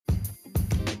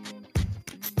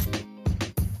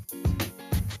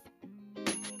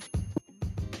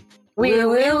Woo,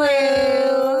 woo,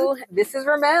 woo. This is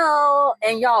Ramel.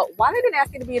 And y'all, why they didn't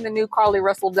ask you to be in the new Carly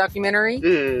Russell documentary?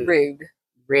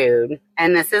 Rude.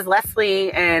 And this is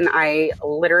Leslie, and I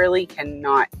literally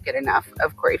cannot get enough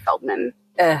of Corey Feldman.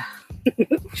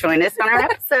 Join us on our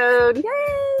episode.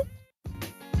 Yay!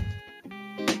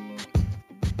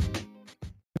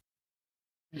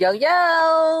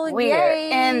 Yo. We're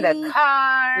in the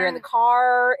car. We're in the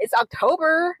car. It's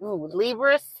October. Ooh,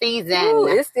 Libra season. Ooh,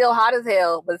 it's still hot as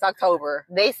hell, but it's October.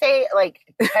 They say, like,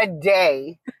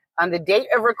 today, on the date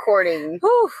of recording,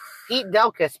 Pete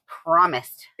Delkus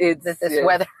promised that this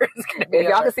weather is going to be If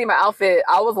y'all can see my outfit,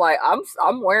 I was like,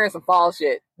 I'm wearing some fall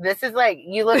shit. This is like,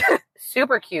 you look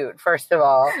super cute, first of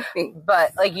all.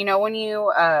 But, like, you know, when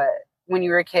you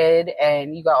were a kid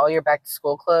and you got all your back to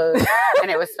school clothes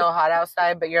and it was so hot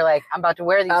outside, but you're like, I'm about to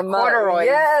wear these corduroys.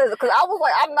 Yes, because I was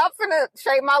like, I'm not finna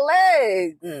shave my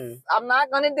legs. I'm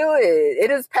not gonna do it.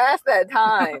 It is past that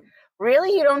time.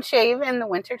 Really? You don't shave in the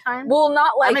wintertime? Well,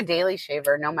 not like... I'm a daily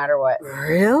shaver no matter what.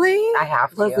 Really? I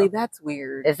have to. Leslie, that's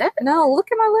weird. Is it? No, look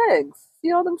at my legs.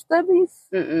 See all them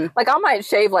stubbies? Like, I might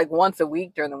shave like once a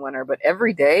week during the winter, but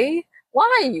every day?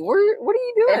 Why? What are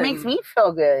you doing? It makes me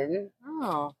feel good.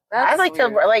 Oh, I like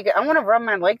weird. I want to rub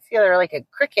my legs together like a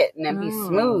cricket and then be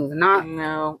smooth, not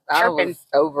I was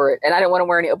over it. And I didn't want to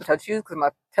wear any open-toe shoes because my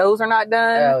toes are not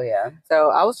done. Oh, yeah. So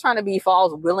I was trying to be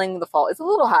falls, willing the fall. It's a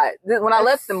little hot. When I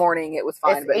left the morning, it was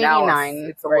fine. But now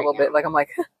it's a little bit, like, I'm like,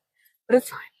 but it's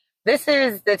fine. This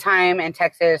is the time in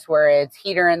Texas where it's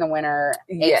heater in the winter,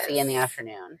 AC in the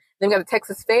afternoon. Then we got the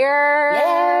Texas Fair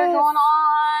going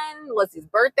on. Leslie's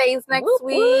birthday's next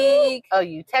week. Oh,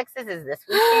 Texas is this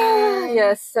weekend.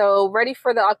 Yes, so ready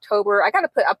for the October. I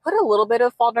put a little bit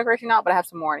of fall decoration out, but I have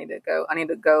some more I need to go. I need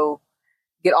to go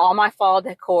get all my fall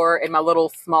decor and my little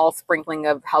small sprinkling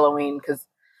of Halloween, because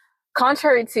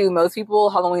contrary to most people,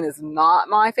 Halloween is not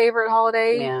my favorite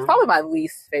holiday. Yeah. It's probably my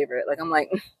least favorite. Like, I'm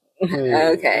like,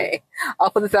 okay,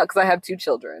 I'll put this out because I have 2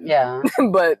 children. Yeah.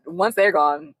 But once they're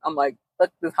gone, I'm like,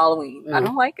 look, this Halloween. I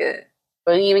don't like it.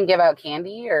 Will you even give out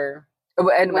candy or?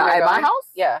 At my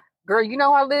house? Yeah. Girl, you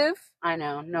know I live. I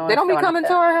know. No, they don't be coming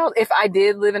to our house. If I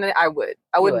did live in it, I would.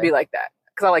 I wouldn't be like that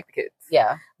because I like the kids.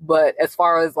 Yeah. But as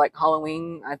far as like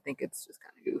Halloween, I think it's just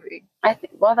kind of goofy.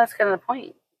 Well, that's kind of the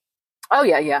point. Oh,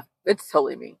 yeah. It's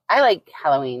totally me. I like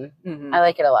Halloween. I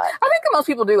like it a lot. I think most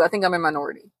people do. I think I'm a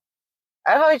minority.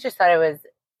 I've always just thought it was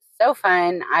so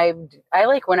fun. I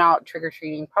like went out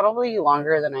trick-or-treating probably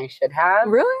longer than I should have.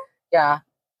 Really? Yeah.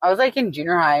 I was like in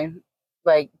junior high,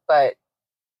 but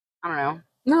I don't know.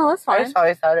 No, that's fine. I just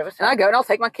always thought it was fun. And I go and I'll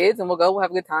take my kids and we'll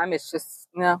have a good time. It's just,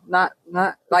 not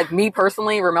like me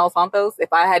personally, Ramel Santos.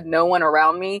 If I had no one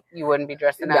around me, you wouldn't be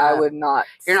dressing up. I would not.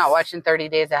 You're not watching 30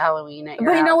 Days of Halloween at your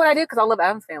But you house. know what I did? Because I love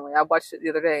Addams Family. I watched it the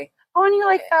other day. Oh, and you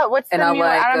like that? What's the new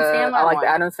Addams Family I like one?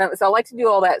 the Addams Family. So I like to do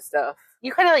all that stuff.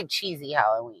 You kind of like cheesy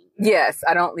Halloween. Yes,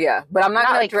 I don't. Yeah, but I'm not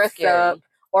gonna like dress up.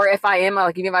 Or if I am,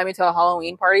 like, if you invite me to a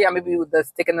Halloween party, I'm gonna be with the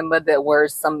stick in the mud that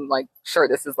wears some like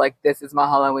shirt. This is my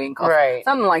Halloween costume, right?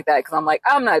 Something like that. Because I'm like,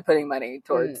 I'm not putting money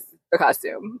towards the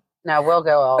costume. No, we'll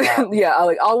go all out. Yeah,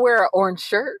 I'll wear an orange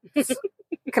shirt.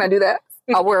 Can I do that?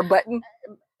 I'll wear a button.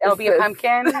 It'll be a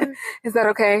pumpkin. Is that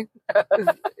okay?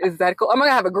 Is that cool? I'm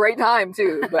gonna have a great time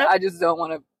too, but I just don't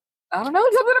want to. I don't know,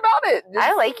 something about it.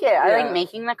 I like it. Yeah. I like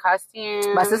making the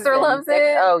costume. My sister loves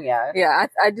it. Oh, yeah. Yeah,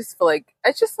 I just feel like,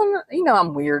 it's just,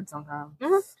 I'm weird sometimes.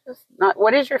 Just not.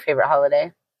 What is your favorite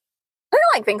holiday? I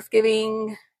like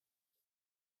Thanksgiving.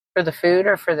 For the food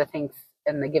or for the things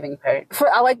in the giving part?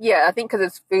 I think because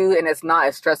it's food and it's not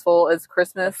as stressful as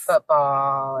Christmas.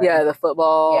 Football. Yeah, the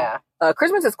football. Yeah.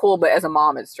 Christmas is cool, but as a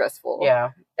mom, it's stressful.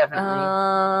 Yeah,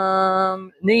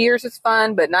 definitely. New Year's is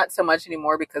fun, but not so much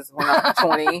anymore because we're not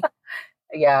 20.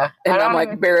 Yeah. And I'm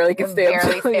like barely can stay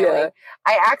up.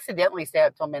 I accidentally stay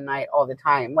up till midnight all the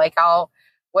time. Like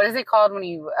what is it called when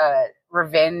you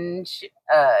revenge?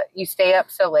 You stay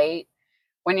up so late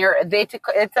when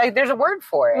it's like there's a word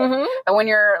for it. And when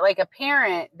you're like a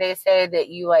parent, they say that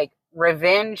you like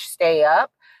revenge stay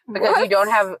up because you don't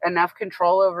have enough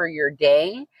control over your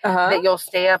day that you'll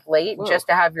stay up late just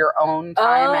to have your own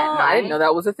time at night. I didn't know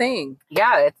that was a thing.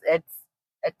 Yeah, it's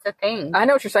a thing. I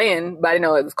know what you're saying, but I didn't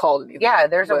know it was called anything. Yeah,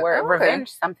 there's a word.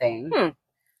 Revenge something.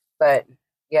 But,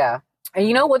 yeah. And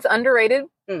you know what's underrated?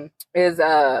 Is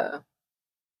 4th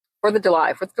of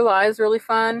July. 4th of July is really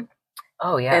fun.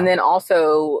 Oh, yeah. And then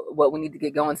also what we need to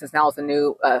get going since now it's a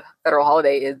new federal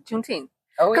holiday is Juneteenth.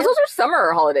 Oh, because those are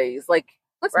summer holidays. Like,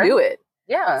 let's do it.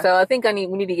 Yeah. So I think we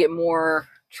need to get more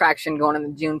traction going on the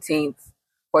Juneteenth,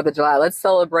 4th of July. Let's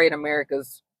celebrate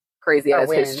America's crazy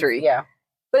ass history. Yeah.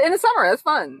 But in the summer, that's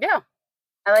fun. Yeah.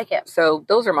 I like it. So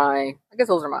those are mine.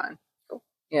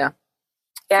 Yeah.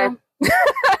 Yeah.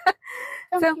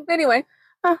 So anyway,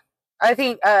 I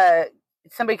think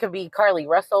somebody could be Carly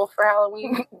Russell for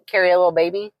Halloween. Carry a little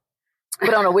baby.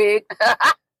 put on a wig.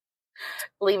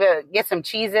 Leave it. Get some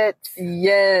Cheez-Its.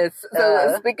 Yes.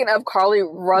 So speaking of Carly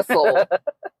Russell,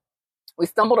 we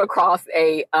stumbled across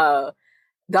a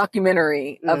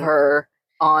documentary of her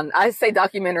on. I say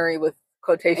documentary with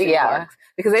quotation marks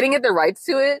because they didn't get the rights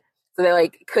to it, so they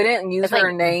like couldn't use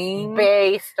her name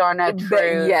based on a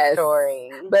true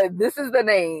story. But this is the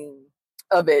name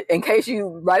of it in case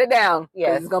you write it down.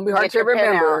 Yes, it's gonna be hard to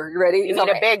remember. You ready? You need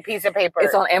a big piece of paper.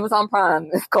 It's on Amazon Prime.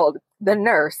 It's called "The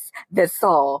Nurse That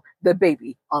Saw the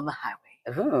Baby on the Highway."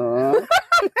 Ooh.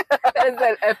 That is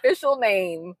an official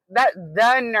name.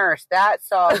 The nurse that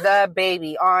saw the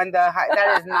baby on the highway.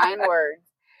 That is 9 words.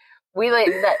 We like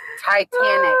that Titanic.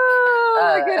 Oh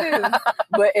my goodness!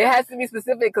 But it has to be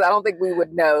specific because I don't think we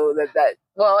would know that.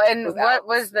 Well, and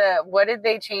what did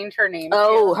they change her name?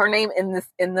 Oh, her name in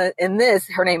this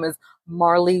her name is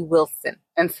Marley Wilson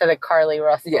instead of Carly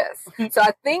Russell. Yes. So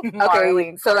I think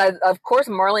so that, of course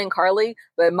Marley and Carly,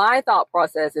 but my thought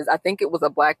process is I think it was a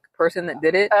black person that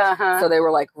did it. So they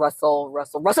were like Russell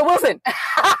Wilson.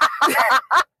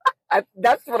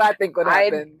 That's what I think would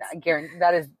happen. I guarantee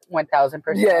that is 1000%.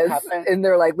 Yes, and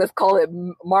they're like, let's call it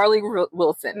Marley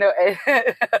Wilson. No,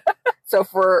 so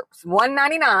for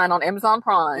 $1.99 on Amazon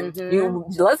Prime,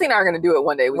 Leslie and I are going to do it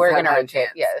one day. We're going to have a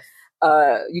chance. Yes.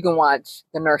 You can watch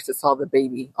The Nurse That Saw the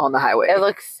Baby on the Highway. It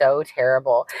looks so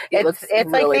terrible. It's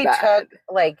really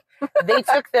like they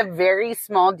took the very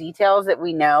small details that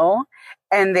we know,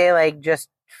 and they like just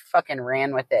fucking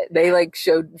ran with it. They like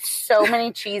showed so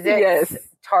many Cheez-Its. Yes.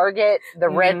 Target, the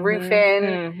red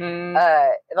roofing,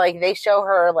 like they show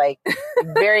her like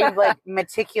very like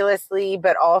meticulously,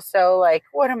 but also like,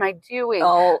 what am I doing?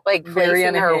 Like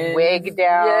placing her wig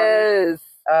down. Yes.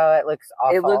 Oh, it looks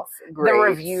awful. It looks great. The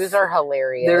reviews are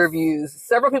hilarious.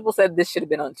 Several people said this should have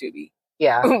been on Tubi.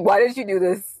 Yeah. Why did you do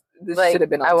this? This like, should have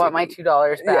been on Tubi. I want my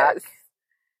 $2 back. Yes.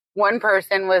 One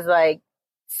person was like,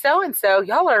 so-and-so,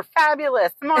 y'all are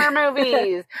fabulous. More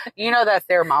movies. You know that's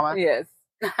their mama. Yes.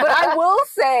 But I will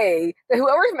say that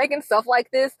whoever's making stuff like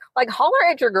this, like holler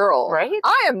at your girl. Right?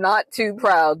 I am not too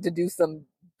proud to do some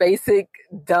basic,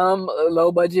 dumb,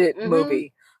 low budget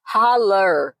movie.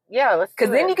 Holler. Yeah, let's do it.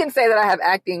 Because then you can say that I have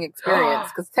acting experience.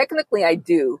 Because technically I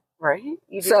do. Right?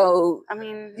 You do. So, I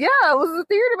mean. Yeah, I was a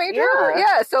theater major.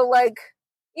 Yeah. So like,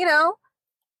 you know,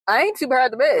 I ain't too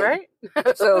proud to beg. Right?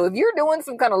 So if you're doing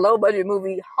some kind of low budget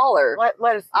movie, holler. Let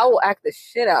us know. I will act the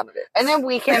shit out of it. And then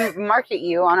we can market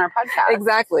you on our podcast.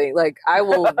 Exactly. Like I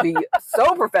will be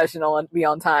so professional and be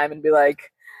on time and be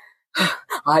like,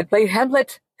 I played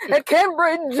Hamlet at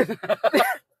Cambridge.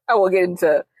 I will get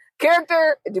into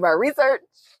character and do my research.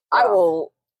 I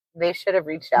will. They should have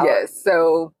reached out. Yes.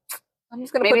 So I'm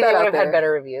just going to put that out there. Maybe they would have had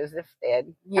better reviews if they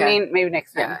had. Yeah. I mean, maybe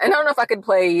next time. Yeah. And I don't know if I could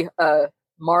play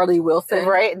Marley Wilson.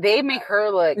 Right? They make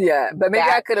her look. Yeah, but maybe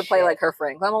I could have played like her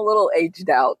friend. I'm a little aged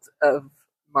out of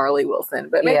Marley Wilson,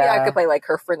 but maybe I could play like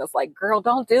her friend that's like, girl,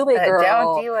 don't do it, girl.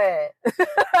 Don't do it.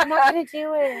 I'm not going to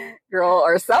do it. Girl,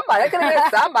 or somebody. I could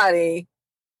have been somebody.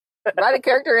 Write a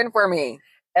character in for me.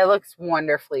 It looks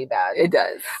wonderfully bad. It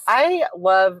does.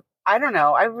 I don't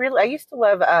know. I used to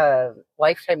love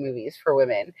Lifetime movies for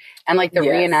women and like the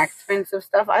reenactments of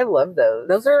stuff. I love those.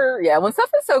 Those are when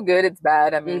stuff is so good, it's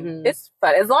bad. I mean, it's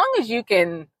fun as long as you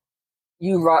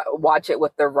watch it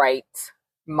with the right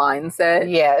mindset.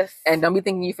 Yes, and don't be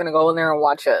thinking you're gonna go in there and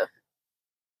watch a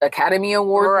Academy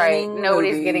Award. Right,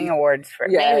 nobody's getting awards for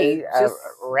it. Maybe just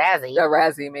a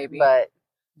Razzie, maybe.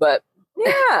 But.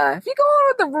 Yeah, if you go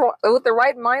on with the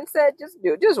right mindset, just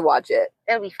watch it.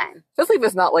 It'll be fine. Especially if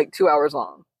it's not like 2 hours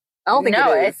long. I don't think it is.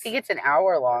 I think it's an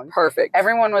hour long. Perfect.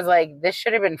 Everyone was like, this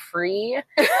should have been free.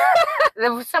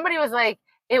 Somebody was like,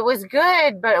 it was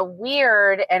good, but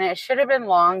weird, and it should have been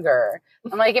longer.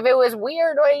 I'm like, if it was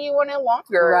weird, why do you want it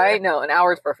longer? Right? No, an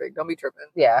hour is perfect. Don't be tripping.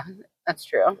 Yeah, that's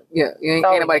true. Yeah, ain't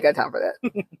nobody got time for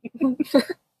that.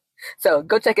 So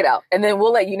go check it out, and then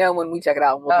we'll let you know when we check it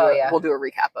out. And we'll do a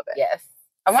recap of it. Yes,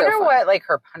 I wonder what like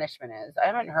her punishment is. I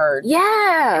haven't heard.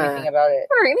 anything about it. I haven't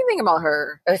heard anything about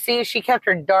her. See, she kept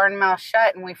her darn mouth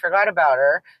shut, and we forgot about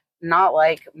her. Not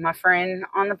like my friend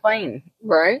on the plane.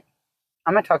 Right.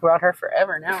 I'm gonna talk about her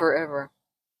forever now. Forever.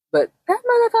 But that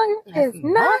motherfucker is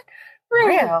not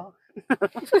real.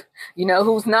 You know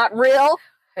who's not real?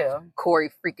 Who?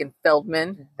 Corey freaking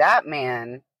Feldman. That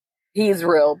man. He's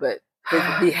real, but his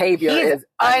behavior is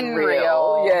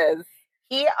unreal. Yes.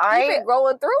 He's been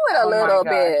going through it a little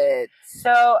bit.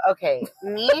 So, okay.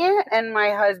 Me and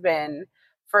my husband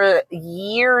for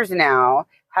years now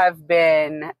have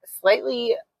been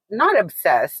slightly not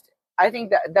obsessed. I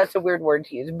think that's a weird word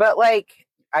to use, but like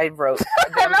I wrote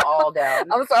them all down.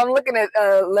 I'm looking at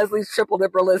Leslie's triple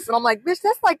dipper list, and I'm like, bitch,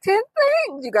 that's like 10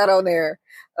 things you got on there.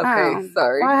 Okay,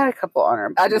 sorry. Well, I had a couple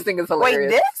honorable. I just think it's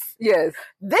hilarious. Wait, this? Yes.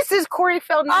 This is Corey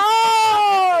Feldman.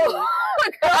 Oh!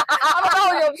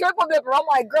 I'm your triple dipper. I'm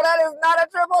like, girl, that is not a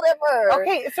triple dipper.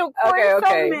 Okay, so Corey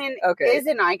Feldman is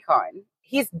an icon.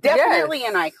 He's definitely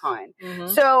an icon. Mm-hmm.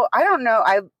 So I don't know.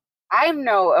 I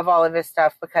know of all of his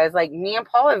stuff because like me and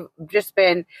Paul have just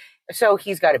been. So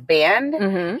he's got a band.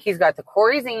 Mm-hmm. He's got the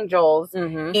Corey's Angels.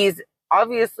 Mm-hmm. He's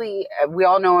obviously, we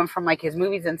all know him from like his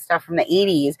movies and stuff from the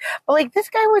 80s. But like this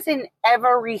guy was in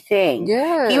everything.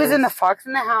 Yeah. He was in The Fox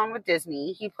and the Hound with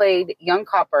Disney. He played Young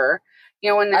Copper. You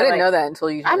know, when I didn't know that until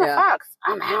you. I'm a fox.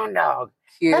 I'm a hound dog.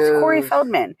 Cute. That's Corey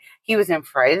Feldman. He was in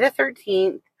Friday the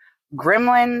 13th,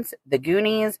 Gremlins, The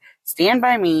Goonies, Stand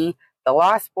By Me, The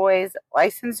Lost Boys,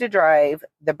 License to Drive,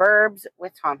 The Burbs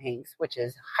with Tom Hanks, which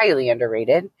is highly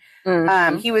underrated.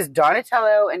 Mm-hmm. He was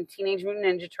Donatello in Teenage Mutant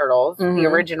Ninja Turtles, the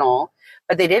original,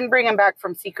 but they didn't bring him back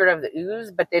from Secret of the Ooze,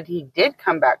 but then he did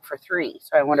come back for 3,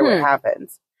 so I wonder what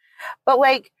happens. But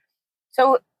like,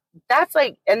 so that's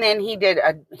like, and then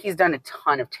he's done a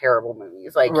ton of terrible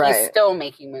movies. Like, he's still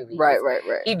making movies. Right.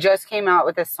 He just came out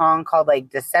with a song called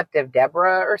like Deceptive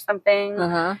Deborah or something.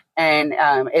 Uh-huh. And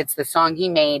it's the song he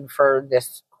made for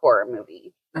this horror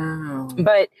movie. Oh.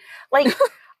 But like,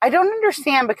 I don't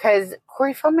understand because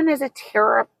Corey Feldman is a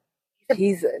terrible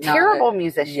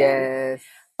musician. Yes.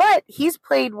 But he's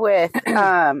played with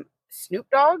Snoop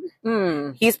Dogg.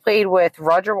 He's played with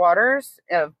Roger Waters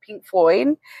of Pink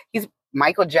Floyd. He's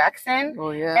Michael Jackson.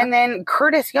 Oh, yeah. And then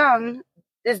Curtis Young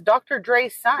is Dr.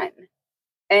 Dre's son.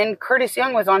 And Curtis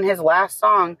Young was on his last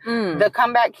song, The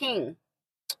Comeback King.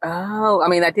 Oh, I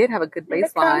mean, that did have a good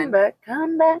bass line.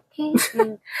 Comeback King.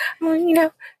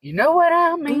 you know what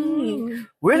I mean.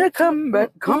 We're the comeback.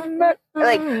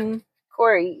 Like,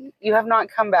 Corey, you have not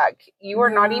come back. You are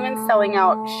not even selling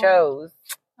out shows.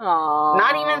 Aww.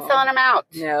 Not even selling them out.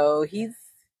 No, he's...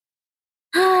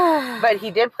 But he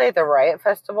did play at the Riot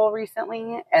Festival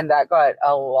recently, and that got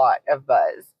a lot of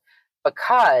buzz. But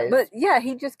yeah,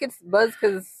 he just gets buzz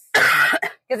because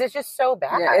it's just so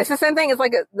bad. Yeah, it's the same thing as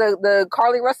like the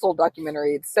Carly Russell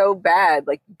documentary. It's so bad,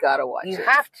 like you gotta watch it. You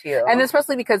have to, and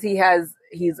especially because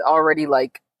he's already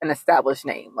like an established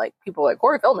name. Like people like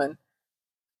Corey Feldman.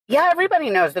 Yeah, everybody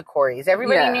knows the Coreys.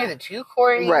 Everybody knew the 2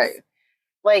 Coreys. Right.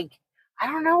 Like, I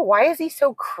don't know. Why is he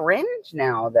so cringe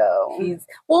now, though?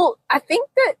 I think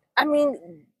that, I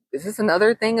mean, this is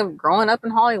another thing of growing up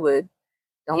in Hollywood.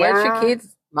 Don't let your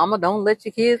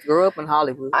kids grow up in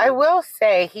Hollywood. I will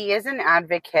say he is an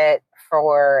advocate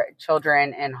for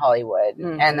children in Hollywood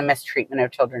and the mistreatment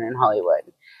of children in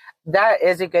Hollywood. That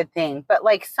is a good thing. But,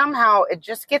 like, somehow it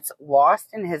just gets lost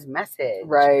in his message.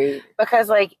 Right. Because,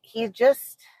 like, he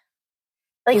just,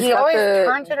 like, he always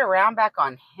turns it around back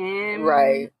on him.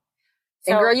 Right.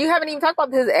 So, and girl, you haven't even talked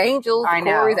about his angels. I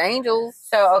know. Corey's angels.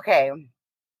 So, okay.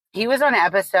 He was on an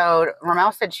episode.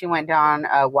 Ramel said she went down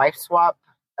a wife swap.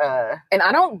 And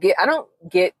I don't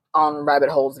get on rabbit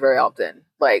holes very often.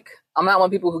 Like, I'm not one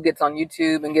of the people who gets on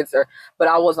YouTube and gets there. But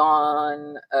I was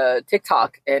on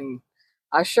TikTok, and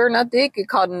I sure enough did get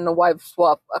caught in a wife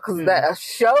swap because that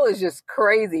show is just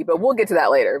crazy. But we'll get to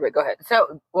that later. But go ahead.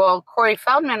 So, well, Corey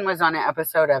Feldman was on an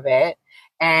episode of it.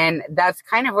 And that's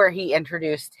kind of where he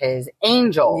introduced his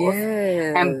angels.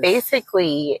 Yes. And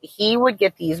basically, he would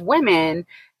get these women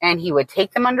and he would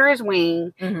take them under his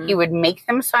wing. Mm-hmm. He would make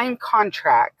them sign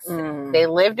contracts. They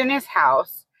lived in his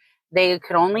house. They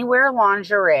could only wear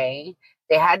lingerie.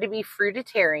 They had to be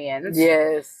fruitarians.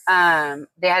 Yes.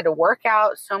 They had to work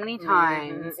out so many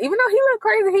times. Even though he looked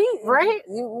crazy. Right?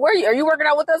 Are you working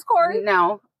out with us, Corey?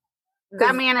 No.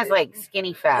 That man is like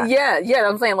skinny fat. Yeah.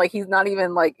 I'm saying like he's not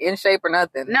even like in shape or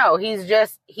nothing. No, he's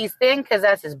thin because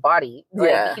that's his body.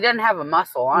 Like, he doesn't have a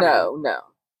muscle on him. No.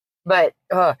 But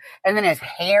and then his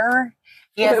hair,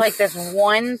 he has like this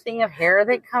one thing of hair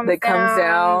that comes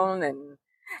down,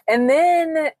 and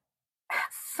then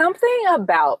something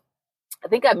about, I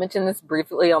think I mentioned this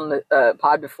briefly on the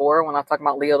pod before when I was talking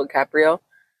about Leo DiCaprio.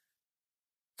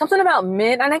 Something about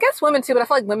men, and I guess women too, but I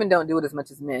feel like women don't do it as much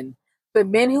as men. But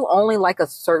men who only like a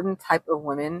certain type of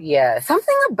women,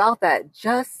 something about that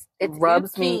just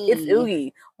rubs me. It's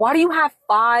oogie. Why do you have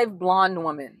 5 blonde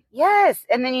women? Yes,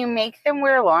 and then you make them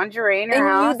wear lingerie in your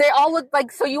house. They all look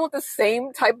like, so you want the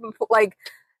same type of, like,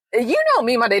 you know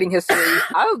me, my dating history.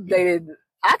 I've dated,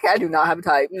 I do not have a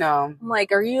type. No. I'm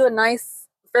like, are you a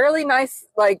fairly nice,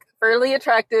 like, fairly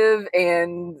attractive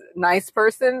and nice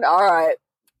person? All right,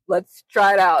 let's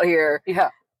try it out here. Yeah.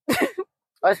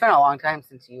 Well, it's been a long time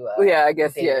since you. Yeah, I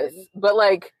guess dated. Yes. But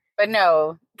like, But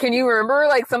no. Can you remember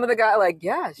like some of the guys? Like,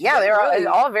 yeah, they were really,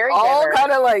 all very all diverse.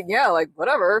 kind of like, yeah, like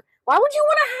whatever. Why would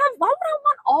I want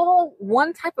all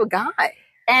one type of guy?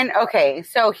 And okay,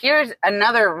 so here's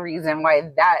another reason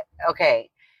why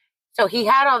so he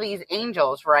had all these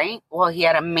angels, right? Well, he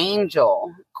had a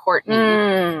mangel,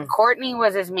 Courtney. Courtney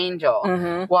was his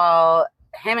mangel. Well,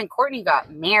 him and Courtney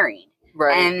got married.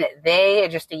 Right. And they,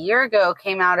 just a year ago,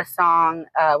 came out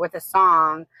with a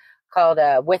song called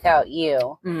Without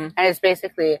You. And it's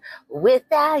basically,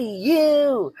 without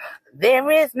you, there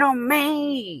is no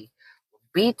me.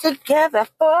 Be together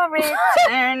for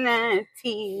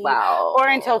eternity. Wow. Or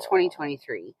until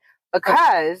 2023.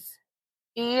 Because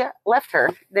he left her.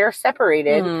 They're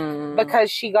separated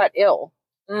because she got ill.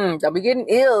 Don't be getting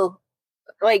ill.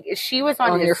 Like, she was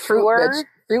on his your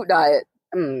fruit diet.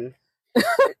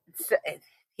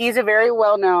 He's a very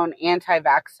well-known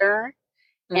anti-vaxxer.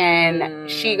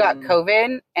 And she got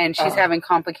COVID, and she's having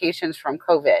complications from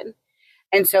COVID.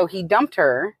 And so he dumped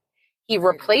her. He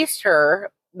replaced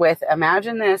her with,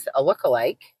 imagine this, a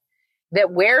lookalike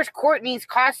that wears Courtney's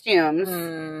costumes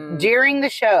during the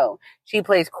show. She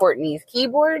plays Courtney's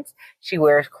keyboards. She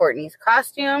wears Courtney's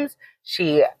costumes.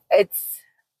 It's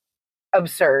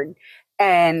absurd.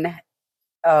 And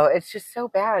it's just so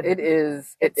bad. It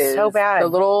is. It's so bad. The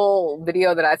little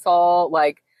video that I saw,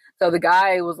 like, so the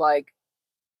guy was like,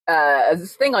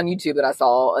 this thing on YouTube that I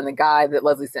saw, and the guy that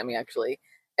Leslie sent me actually,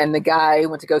 and the guy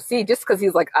went to go see, just because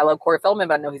he's like, I love Corey Feldman,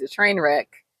 but I know he's a train wreck.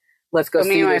 Let's go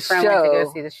see the show. Went to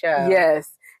go see the show.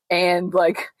 Yes. And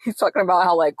like, he's talking about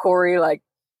how like Corey, like,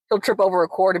 he'll trip over a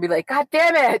cord and be like, God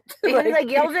damn it. He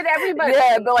like yells at everybody.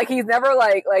 Yeah, but like, he's never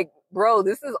like, bro,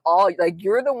 this is all, like,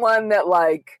 you're the one that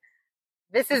like,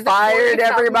 this is fired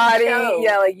everybody.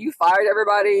 Yeah, like, you fired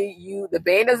everybody. The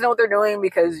band doesn't know what they're doing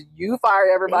because you fired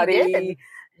everybody.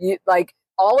 You, like,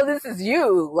 all of this is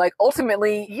you. Like,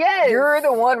 ultimately, you're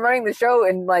the one running the show,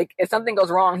 and like, if something goes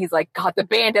wrong, he's like, God, the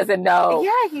band doesn't know.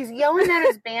 Yeah, he's yelling at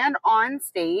his band on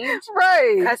stage.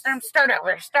 Right. Custom, start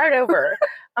over.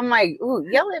 I'm like, ooh,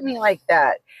 yell at me like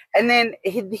that. And then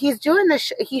he's doing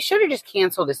this. He should have just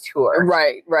canceled his tour.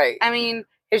 Right. I mean,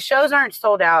 his shows aren't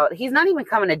sold out. He's not even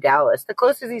coming to Dallas. The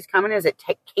closest he's coming is at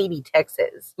Katy,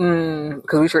 Texas.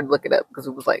 Because we should look it up, because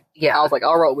it was like, I was like,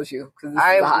 I'll roll with you.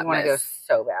 I want to go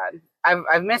so bad.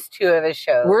 I've missed 2 of his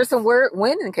shows.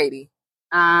 When in Katy?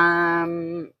 I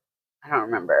don't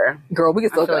remember. Girl, we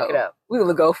can still go. Look it up. We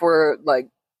can go for like,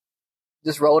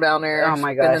 just roll down there. Oh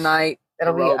my gosh. Spend the night.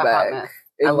 It'll be a hot mess.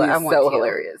 It'll be so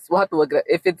hilarious. We'll have to look it up.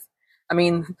 If it's, I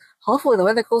mean, hopefully the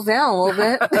weather cools down a little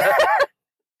bit.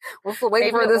 We'll still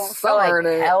wait for this summer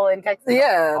to hell in Texas.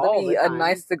 Yeah, that'd be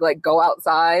nice to like go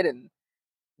outside and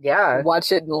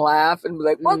watch it and laugh and be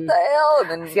like, what the hell? And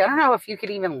then, see, I don't know if you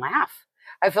could even laugh.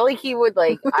 I feel like he would,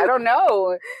 like, I don't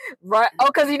know. Right. Oh,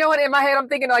 because you know what? In my head, I'm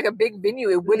thinking like a big venue.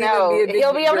 It wouldn't even be a big venue.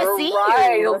 He'll be able to see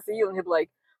you. He'll see you and he'll be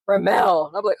like, Ramel.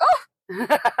 And I'll be like, oh.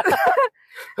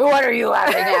 What are you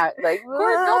laughing at? Like,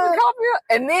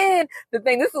 and then the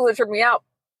thing, this is what tripped me out,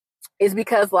 is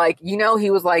because, like, you know,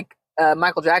 he was like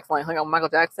Michael Jackson, like hung out with Michael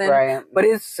Jackson. Right. But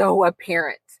it's so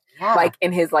apparent. Yeah. Like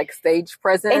in his like stage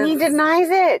presence. And he denies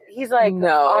it. He's like,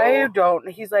 no, I don't.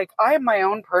 He's like, I am my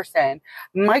own person.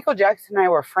 Michael Jackson and I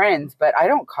were friends, but I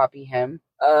don't copy him.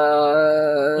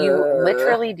 You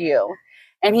literally do.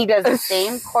 And he does the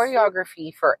same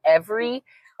choreography for every.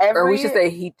 Or we should say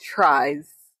he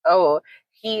tries. Oh,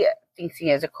 he thinks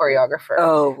he is a choreographer.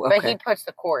 Oh, okay. But he puts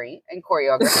the Corey in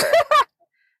choreographer.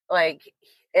 Like,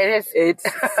 it's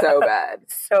so bad.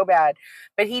 So bad.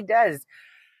 But he does.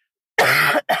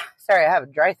 Sorry, I have a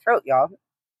dry throat, y'all.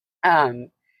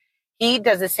 He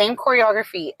does the same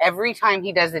choreography every time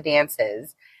he does the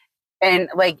dances. And,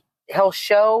 like, he'll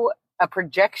show a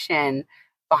projection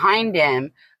behind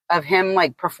him of him,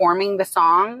 like, performing the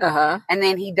song. And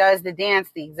then he does the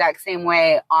dance the exact same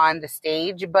way on the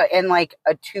stage, but in, like,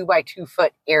 a 2x2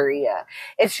 foot area.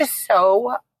 It's just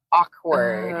so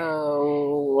awkward.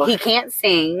 Oh. He can't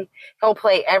sing. He'll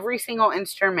play every single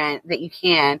instrument that you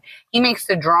can. He makes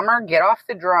the drummer get off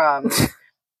the drums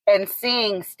and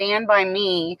sing Stand By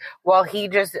Me while he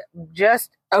just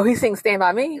oh, he sings Stand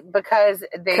By Me? Because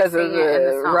they sing it in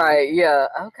the song. Right, yeah.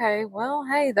 Okay, well,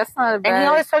 hey, that's not a bad... And he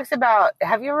always talks about,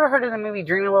 have you ever heard of the movie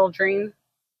Dream a Little Dream?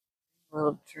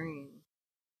 Little Dream.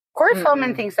 Corey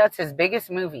Feldman thinks that's his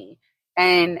biggest movie.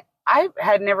 And I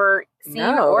had never seen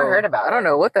or heard about it. I don't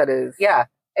know what that is. Yeah,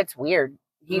 it's weird.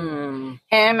 Him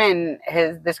and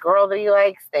this girl that he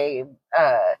likes, they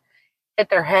hit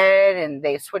their head and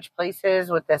they switch places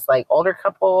with this like older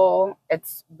couple.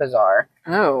 It's bizarre.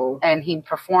 Oh. And he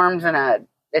performs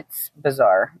it's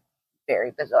bizarre.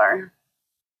 Very bizarre.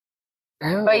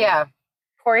 Oh. But yeah.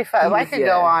 Corey Feldman. I could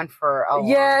go on for a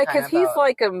long time. because he's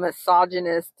like a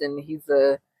misogynist and he's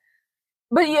a...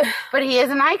 But he is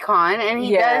an icon, and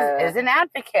he is an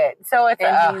advocate. So it's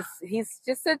he's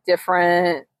just a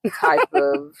different type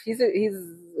of.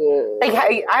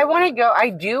 I want to go. I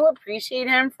do appreciate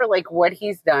him for like what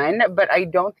he's done, but I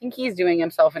don't think he's doing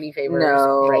himself any favors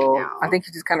right now. I think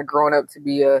he's just kind of growing up to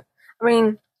be a. I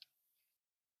mean,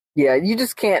 yeah, you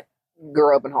just can't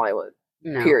grow up in Hollywood.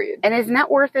 No. Period. And his net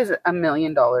worth is $1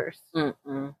 million.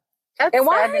 And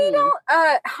why do you don't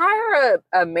hire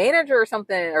a manager or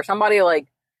something or somebody like?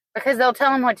 Because they'll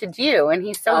tell him what to do, and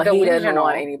he's so delusional. He doesn't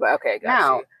want anybody. Okay,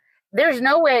 gotcha. There's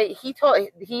no way.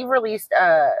 He released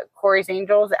Corey's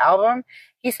Angels album.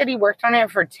 He said he worked on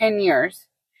it for 10 years.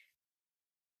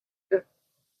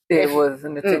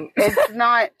 It's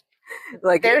not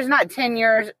like there's not 10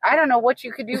 years. I don't know what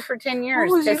you could do for 10 years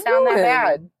to sound that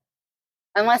bad.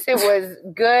 Unless it was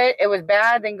good, it was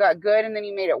bad, then got good, and then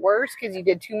you made it worse because you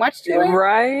did too much to it.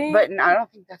 Right. But I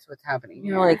don't think that's what's happening.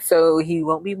 You're like, so he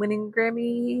won't be winning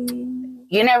Grammy?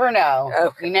 You never know.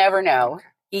 Okay. You never know.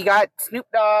 He got Snoop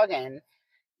Dogg and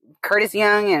Curtis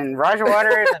Young and Roger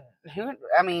Waters.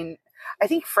 I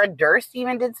think Fred Durst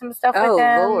even did some stuff with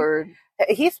him. Oh, Lord.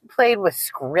 He's played with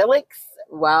Skrillex.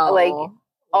 Wow. Like,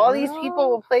 all these people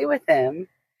will play with him.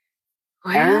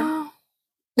 Wow.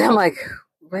 I'm like...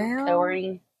 Well,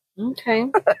 Corey. Okay.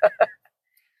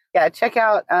 Yeah, check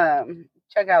out some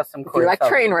Corey. If you like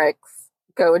train wrecks,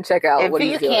 go and check out what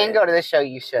he's doing. If you can go to the show,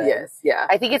 you should. Yes, yeah.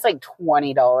 I think it's like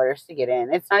 $20 to get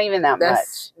in. It's not even that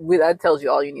much. That tells you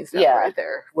all you need to know right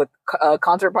there. With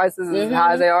concert prices as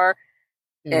high as they are,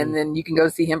 and then you can go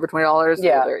see him for $20.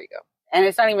 Yeah, so there you go. And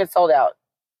it's not even sold out.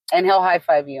 And he'll high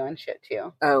five you and shit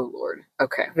too. Oh Lord.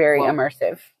 Okay. Very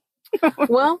immersive.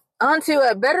 Well, on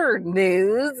to bigger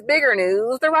news.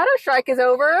 The writer strike is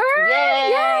over.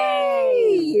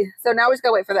 Yay! So now we just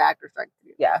gotta wait for the actor strike.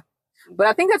 Yeah. But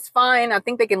I think that's fine. I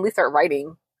think they can at least start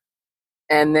writing.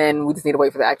 And then we just need to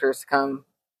wait for the actors to come.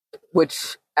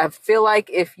 Which I feel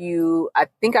like I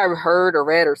think I heard or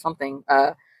read or something,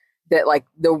 that like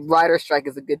the writer strike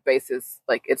is a good basis.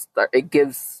 Like it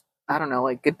gives, I don't know,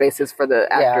 like good basis for the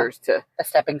actors to... A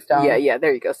stepping stone. Yeah,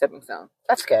 there you go, stepping stone.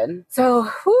 That's good. So,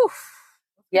 whew.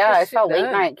 Yeah, I saw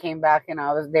Late Night came back and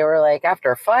they were like,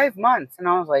 after 5 months. And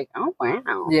I was like, oh,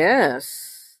 wow.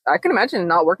 Yes. I can imagine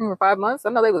not working for 5 months. I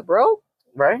know they was broke.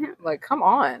 Right? Like, come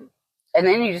on. And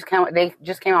then they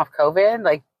just came off COVID.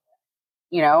 Like,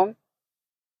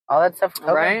 all that stuff.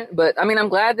 Right? But, I mean, I'm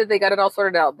glad that they got it all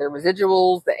sorted out. The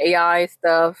residuals, the AI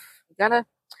stuff. You gotta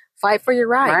fight for your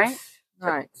rights.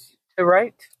 Right. To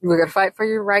write. We gotta fight for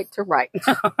your right to write.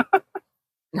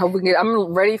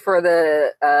 I'm ready for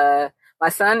the... my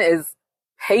son is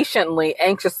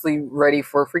anxiously ready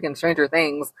for freaking Stranger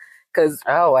Things because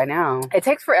I know it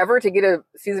takes forever to get a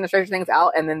season of Stranger Things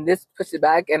out, and then this pushed it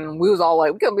back, and we was all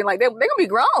like, we could be like, they're gonna be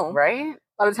grown, right?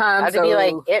 By the time, to be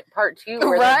like It Part 2,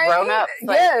 where they're grown up.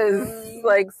 Like, yes,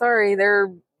 like sorry,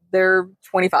 they're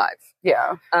 25.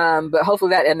 Yeah. But hopefully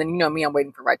that, and then me, I'm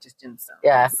waiting for Righteous Gemstones.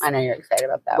 Yeah, I know you're excited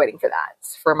about that. Waiting for that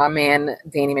for my man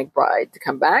Danny McBride to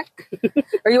come back.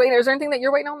 Are you waiting? Is there anything that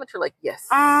you're waiting on that you're like, yes?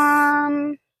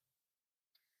 I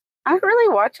don't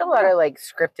really watch a lot of like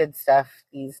scripted stuff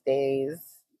these days.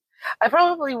 I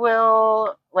probably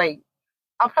will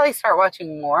I'll probably start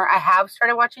watching more. I have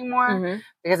started watching more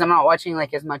because I'm not watching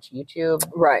like as much YouTube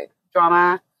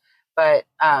drama. But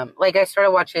I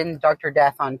started watching Dr.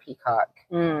 Death on Peacock.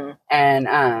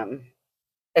 And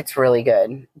it's really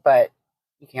good, but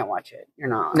you can't watch it. You're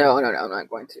not. No, I'm not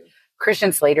going to.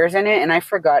 Christian Slater's in it, and I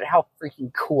forgot how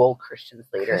freaking cool Christian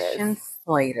Slater is. Christian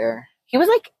Slater. He was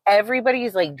like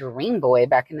everybody's like dream boy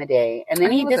back in the day, and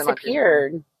then he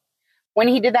disappeared when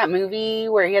he did that movie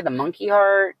where he had the monkey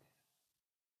heart.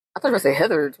 I thought you were going to say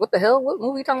Heathers. What the hell? What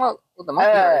movie are you talking about with the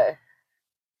monkey heart?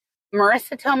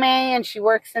 Marissa Tomei, and she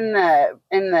works in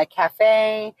the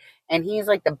cafe, and he's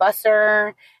like the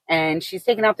busser, and she's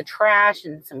taking out the trash,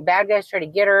 and some bad guys try to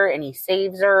get her, and he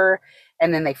saves her,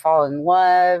 and then they fall in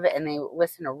love, and they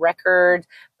listen to records,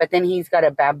 but then he's got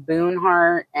a baboon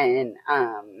heart, and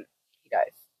he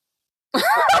dies.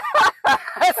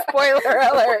 Spoiler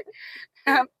alert.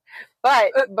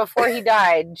 But before he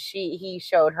died, he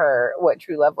showed her what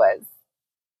true love was.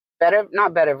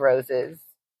 Not Bed of Roses.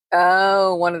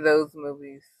 Oh, one of those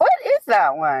movies. What is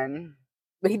that one?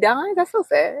 But he died? That's so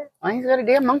sad. Well, he's got a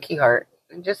damn monkey heart.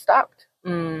 It just stopped.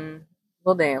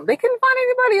 Well, damn. They couldn't find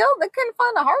anybody else? They couldn't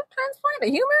find a heart transplant? A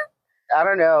human? I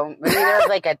don't know. Maybe there's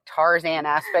like a Tarzan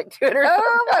aspect to it or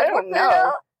something. I don't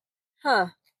know. Huh.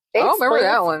 I don't remember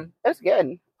that one. That's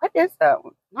good. What is that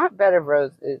one? Not Bed of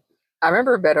Roses. I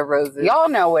remember Bed of Roses. Y'all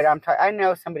know what I'm talking. I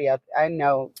know somebody else. I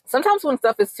know. Sometimes when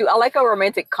stuff is too, I like a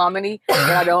romantic comedy,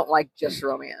 and I don't like just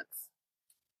romance.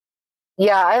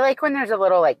 Yeah, I like when there's a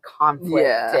little like conflict.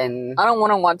 Yeah. And I don't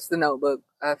want to watch The Notebook.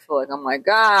 I feel like I'm like,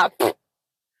 ah.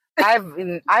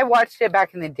 I watched it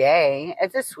back in the day.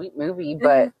 It's a sweet movie,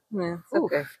 but yeah, it's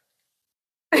okay.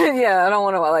 Yeah, I don't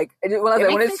want to like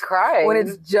when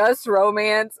it's just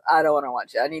romance. I don't want to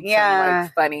watch it. I need some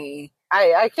like funny.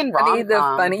 I can rom-com. I need the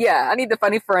funny. Yeah, I need the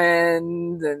funny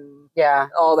friends and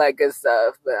all that good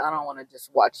stuff. But I don't want to just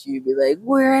watch you be like,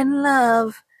 we're in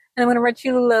love. And I'm going to write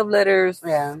you love letters.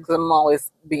 Yeah. Because I'm always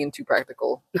being too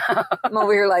practical. I'm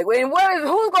over here like, wait,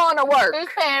 who's going to work? Who's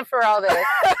paying for all this?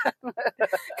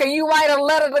 Can you write a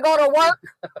letter to go to work?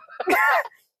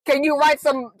 Can you write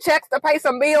some checks to pay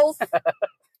some bills?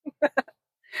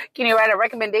 Can you write a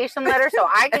recommendation letter so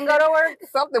I can go to work?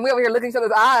 Something. We over here looking at each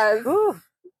other's eyes. Ooh.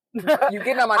 You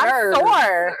getting on my nerves. I'm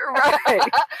sore. Right.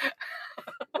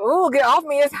 Ooh, get off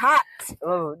me. It's hot.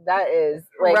 Oh, that is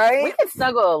like, right? We can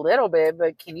snuggle a little bit,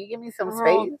 but can you give me some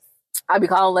space? I be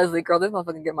calling Leslie, girl, this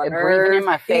motherfucker get my nerves. Breathing in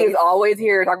my face. He is always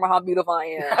here talking about how beautiful I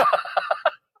am.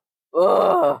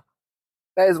 Ugh.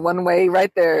 That is one way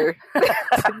right there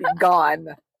to be gone.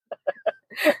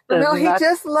 No, he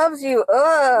just loves you.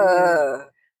 Ugh.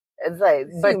 It's like,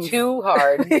 but too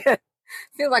hard. Yeah.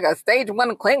 Seems like a stage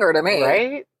 1 clinger to me.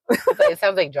 Right? It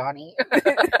sounds like Johnny.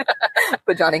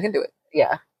 But Johnny can do it.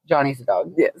 Yeah. Johnny's a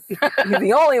dog. Yes. He's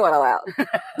the only one allowed.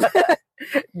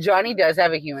 Johnny does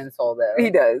have a human soul, though. He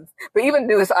does. But even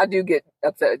this, I do get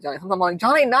upset with Johnny. Sometimes I'm like,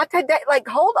 Johnny, not today. Like,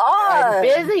 hold on. I'm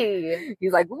busy.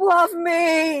 He's like, love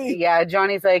me. Yeah,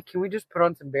 Johnny's like, can we just put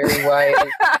on some Barry White?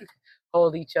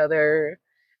 Hold each other.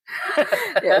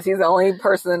 Yes, he's the only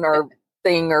person or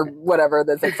thing or whatever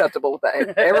that's acceptable with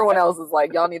that. Everyone else is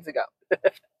like, y'all need to go.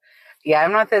 Yeah,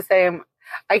 I'm not the same.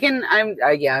 I'm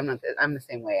the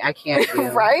same way. I can't do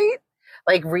right?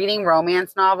 Like reading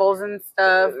romance novels and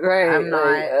stuff. Right. I'm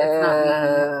not. It's not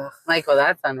me. Like, well,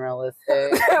 that's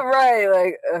unrealistic.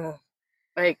 Right.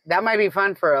 Like that might be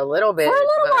fun for a little bit. For a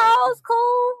little while, it's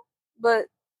cool. But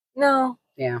no.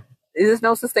 Yeah. There's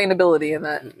no sustainability in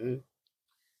that. Mm-mm.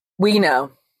 We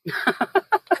know.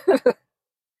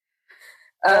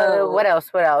 What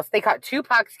else? They caught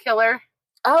Tupac's killer.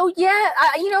 Oh, yeah.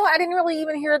 I didn't really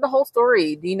even hear the whole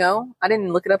story. Do you know? I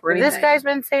didn't look it up or anything. This guy's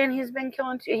been saying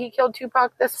he killed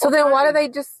Tupac this whole So then time. why did they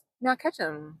just not catch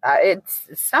him? It's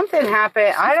something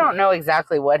happened. I don't know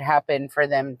exactly what happened for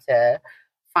them to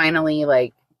finally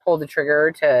like pull the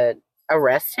trigger to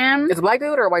arrest him. It's a black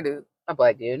dude or a white dude? A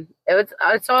black dude.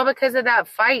 It's all because of that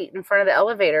fight in front of the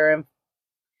elevator, and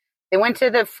they went to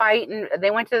the fight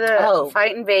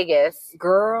fight in Vegas,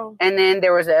 girl. And then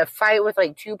there was a fight with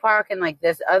like Tupac and like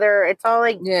this other. It's all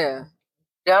like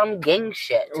dumb gang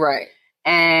shit, right?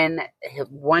 And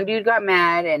one dude got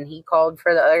mad and he called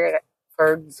for the other.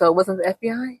 So it wasn't the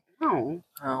FBI? No.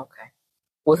 Oh, okay.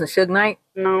 Wasn't Suge Knight?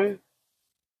 No.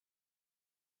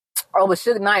 Oh, but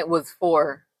Suge Knight was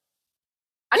for.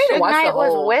 I need to watch Knight the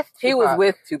whole. Was with Tupac. He was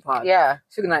with Tupac. Yeah.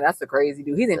 Suge Knight, that's a crazy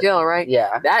dude. He's in jail, right?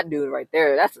 Yeah. That dude right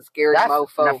there, that's a scary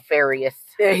mofo. Nefarious.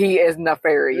 Yeah, he is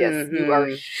nefarious. Mm-hmm. You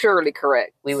are surely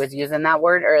correct. We was using that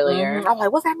word earlier. Mm-hmm. I'm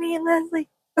like, what's that mean, Leslie?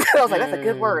 I was like, that's a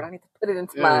good word. I need to put it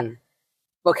into my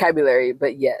vocabulary.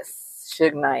 But yes,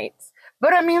 Suge Knight.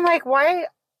 But I mean, like, why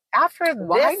after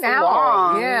this now?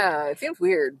 long? Yeah, it seems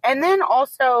weird. And then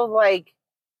also, like,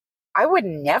 I would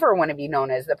never want to be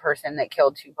known as the person that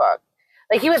killed Tupac.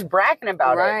 Like, he was bragging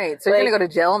about it. Right. So like, you're going to go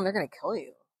to jail and they're going to kill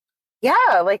you.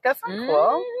 Yeah, like, that's not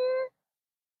cool.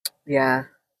 Yeah.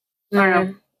 I don't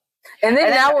know. And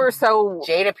then now we're so...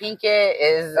 Jada Pinkett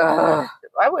is...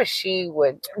 I wish she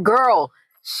would... Girl,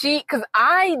 because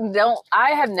I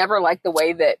have never liked the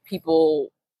way that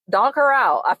people dog her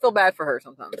out. I feel bad for her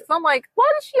sometimes. So I'm like, why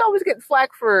does she always get flack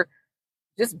for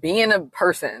just being a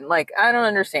person? Like, I don't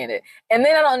understand it. And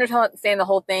then I don't understand the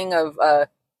whole thing of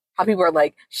how people are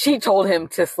like, she told him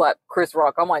to slap Chris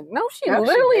Rock. I'm like, no, she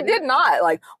literally did not.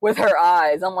 Like, with her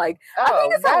eyes. I'm like, I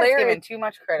think it's hilarious. Giving too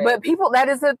much credit. But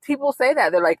people say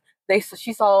that. They're like,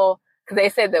 she saw, because they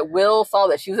said that Will saw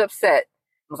that she was upset.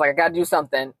 I was like, I got to do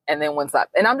something. And then went slap.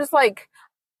 And I'm just like,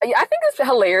 I think it's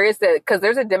hilarious that, because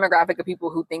there's a demographic of people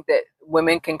who think that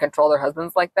women can control their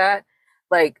husbands like that.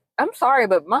 Like, I'm sorry,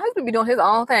 but my husband be doing his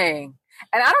own thing.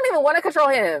 And I don't even want to control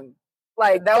him.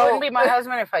 Like, that wouldn't be my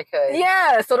husband if I could.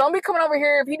 Yeah, so don't be coming over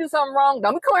here if he do something wrong.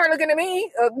 Don't be coming here looking at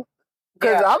me.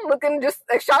 Because I'm looking just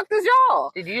as shocked as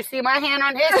y'all. Did you see my hand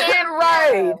on his hand?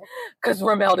 Right. Because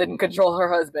Ramel didn't control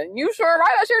her husband. You sure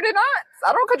right? I sure did not.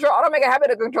 I don't make a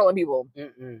habit of controlling people.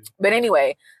 Mm-mm. But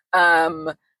anyway,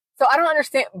 so So I don't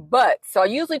understand, but so I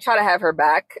usually try to have her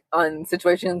back on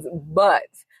situations, but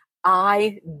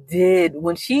I did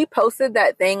when she posted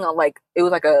that thing on like it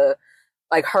was like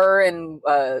her and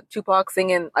Tupac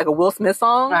singing like a Will Smith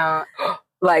song.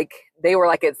 Like they were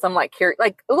like at some like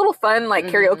like a little fun like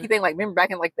karaoke thing, like remember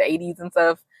back in like the 80s and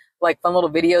stuff, like fun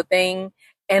little video thing.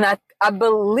 And I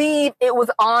believe it was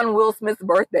on Will Smith's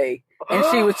birthday. And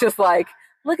she was just like,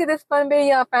 look at this fun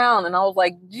video I found. And I was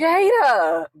like,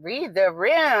 Jada, read the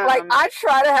rim. Like, I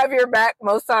try to have your back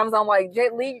most times. I'm like,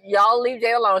 leave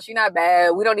Jada alone. She's not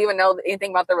bad. We don't even know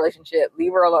anything about the relationship.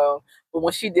 Leave her alone. But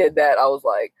when she did that, I was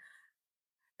like,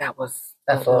 that's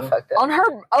a little fucked up. On her,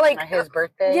 like, on his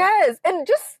birthday? Yes. And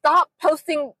just stop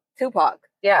posting Tupac.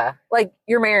 Yeah. Like,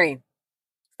 you're married.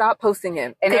 Stop posting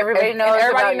him. And everybody knows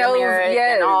everybody knows,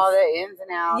 yes. And all the ins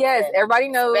and outs. Yes, everybody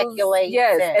knows. Speculate.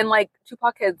 Yes, and like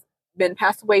Tupac has been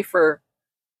passed away for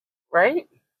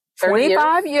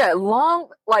 25 years. Yeah, long,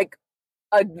 like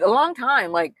a long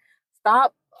time. Like,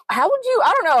 stop. How would you?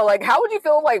 I don't know. Like, how would you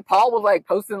feel if like Paul was like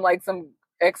posting like some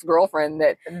ex-girlfriend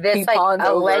that this like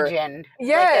a legend?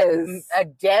 Yes, like a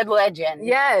dead legend.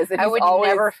 Yes, and I would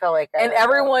never feel like that. And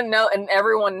everyone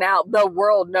now, the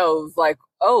world knows. Like,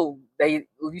 oh, they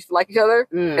used to like each other,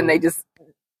 and they just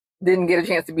didn't get a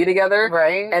chance to be together.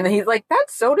 Right. And he's like,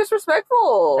 that's so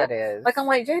disrespectful. That is. Like, I'm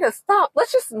like, Jada, stop.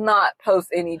 Let's just not post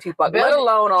any Tupac, let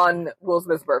alone on Will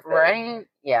Smith's birthday. Right?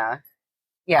 Yeah.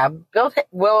 Yeah. Build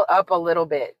Will up a little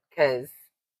bit because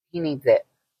he needs it.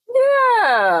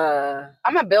 Yeah.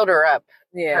 I'm a builder up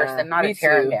person, not a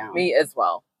tear him down. Me as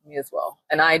well.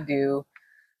 And I do.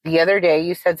 The other day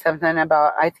you said something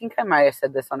about, I think I might have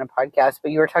said this on a podcast,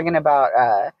 but you were talking about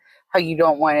how you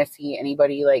don't want to see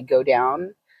anybody like go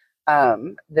down.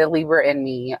 The Libra in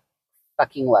me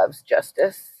fucking loves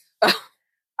justice.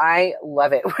 I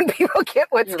love it when people get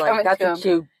what's coming that's to what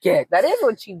you get. That is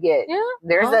what you get.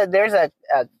 Yeah. There's a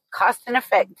cost and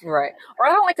effect. Right. Or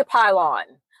I don't like to pile on.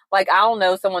 Like, I'll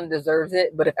know someone deserves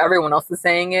it, but if everyone else is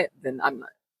saying it, then I'm not.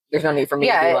 There's no need for me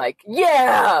to be like,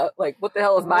 yeah. Like, what the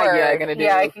hell is my yeah gonna do?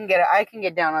 Yeah, I can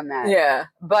get down on that. Yeah.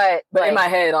 But like, in my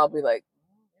head, I'll be like,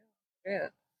 yeah.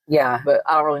 Yeah, but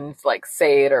I don't really need to like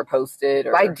say it or post it.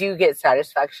 Or I do get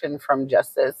satisfaction from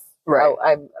justice. Right.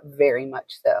 I very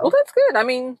much so. Well, that's good. I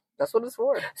mean, that's what it's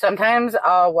for. Sometimes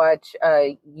I'll watch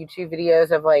YouTube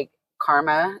videos of like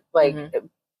karma, like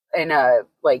in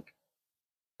like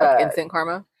instant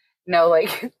karma. No,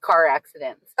 like car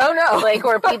accidents. Oh no! Like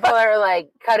where people are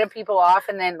like cutting people off,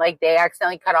 and then like they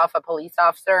accidentally cut off a police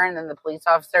officer, and then the police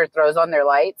officer throws on their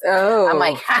lights. Oh, I'm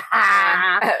like, ha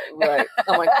ha! Right.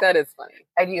 I'm like, that is funny.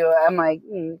 I do. I'm like,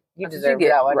 you deserve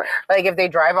that one. Right. Like if they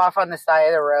drive off on the side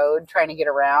of the road trying to get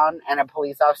around, and a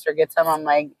police officer gets them, I'm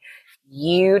like,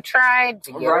 you tried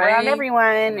to get around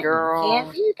everyone. Girl. You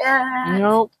can't do that.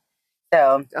 Nope.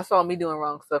 So that's all me doing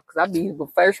wrong stuff because I be the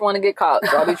first one to get caught.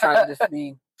 So I'll be trying to just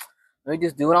be. Let me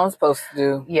just do what I'm supposed to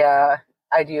do. Yeah,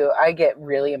 I do. I get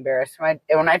really embarrassed when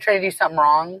I try to do something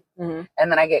wrong and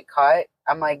then I get caught.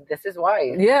 I'm like, this is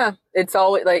why. Yeah, it's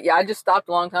always like, I just stopped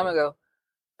a long time ago.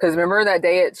 Because remember that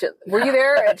day were you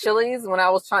there at Chili's when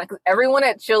I was trying? Because everyone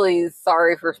at Chili's,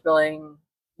 sorry for spilling,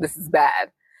 this is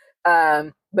bad.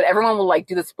 But everyone will like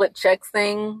do the split checks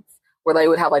thing. Where they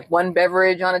would have like one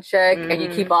beverage on a check and you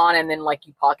keep on and then like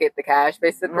you pocket the cash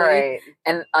basically. Right.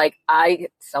 And like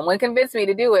someone convinced me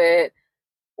to do it.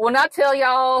 When I tell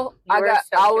y'all, I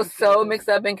was so mixed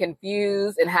up and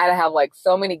confused and had to have like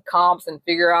so many comps and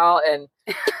figure out and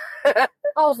I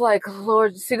was like,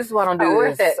 Lord, see, this is why I don't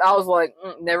do this. I was like,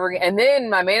 never again. And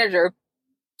then my manager,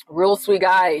 real sweet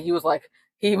guy, he was like,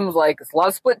 it's a lot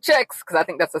of split checks because I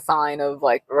think that's a sign of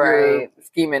like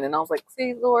scheming. And I was like,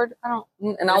 see, Lord, I don't.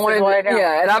 And I wanted,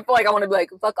 and I feel like I want to be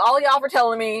like, fuck all y'all for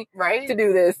telling me to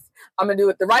do this. I'm gonna do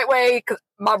it the right way because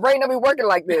my brain don't be working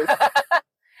like this.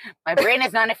 My brain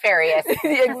is not nefarious.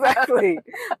 Exactly.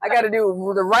 I got to do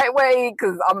it the right way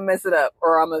because I'm gonna mess it up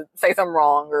or I'm gonna say something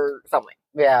wrong or something.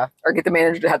 Yeah. Or get the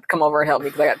manager to have to come over and help me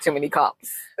because I got too many comps.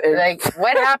 Like,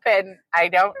 what happened? I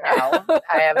don't know.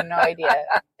 I have no idea.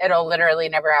 It'll literally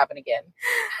never happen again.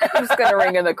 I'm just going to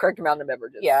ring in the correct amount of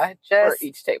beverages. Yeah. Just for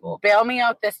each table. Bail me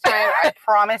out this time. I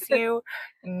promise you,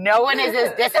 no one is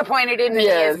as disappointed in me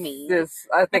as me. Yes.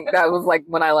 I think that was like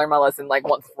when I learned my lesson, like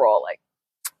once for all, like,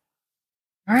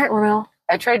 all right, Ramel.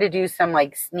 I tried to do some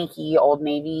like sneaky Old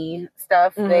Navy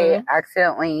stuff. They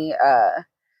accidentally,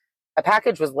 a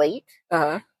package was late,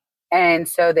 and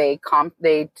so they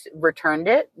returned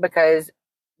it because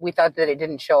we thought that it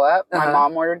didn't show up. My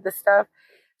mom ordered the stuff,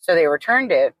 so they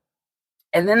returned it,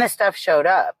 and then the stuff showed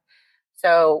up.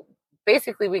 So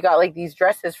basically, we got like these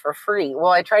dresses for free.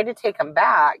 Well, I tried to take them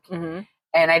back,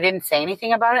 And I didn't say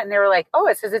anything about it. And they were like, oh,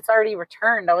 it says it's already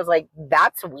returned. I was like,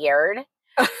 that's weird.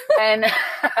 And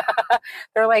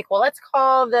they're like, well, let's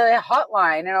call the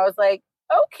hotline. And I was like,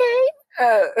 okay.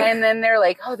 And then they're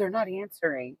like, oh, they're not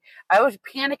answering. I was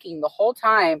panicking the whole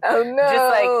time. Oh, no. Just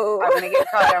like, I'm going to get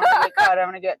caught. I'm going to get caught. I'm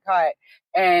going to get caught.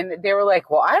 And they were like,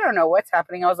 well, I don't know what's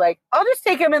happening. I was like, I'll just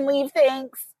take him and leave.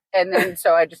 Thanks. And then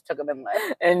so I just took him and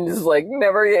left. And just like,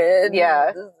 never again.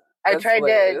 Yeah. I That's tried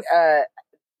hilarious. to,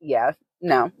 yeah.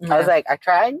 No. I was like, I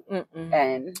tried. Mm-mm.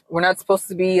 And we're not supposed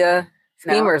to be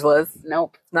schemers, Liz.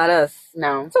 Nope. It's not us.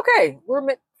 No. It's okay. We're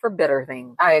meant for better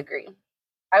things. I agree.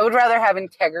 I would rather have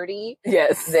integrity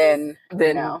than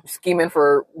scheming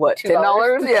for what,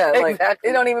 $10? Yeah, like exactly.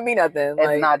 It don't even mean nothing.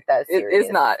 It's not that serious.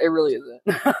 It's not. It really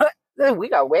isn't. We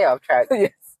got way off track.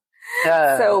 Yes.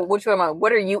 So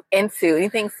what are you into?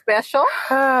 Anything special?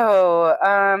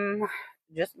 Oh,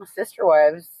 just my sister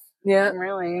wives. Yeah,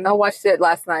 really. I watched it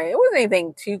last night. It wasn't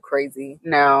anything too crazy.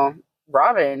 No,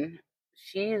 Robin.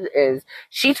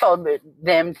 She told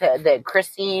them that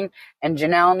Christine and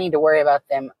Janelle need to worry about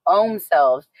them own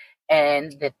selves,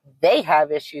 and that they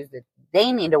have issues that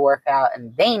they need to work out,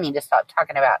 and they need to stop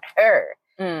talking about her.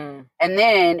 And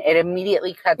then it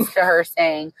immediately cuts to her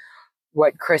saying,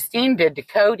 what Christine did to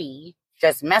Cody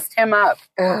just messed him up.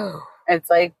 Oh. It's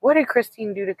like, what did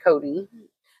Christine do to Cody?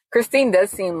 Christine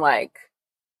does seem like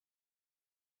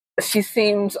she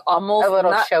seems almost a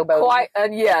little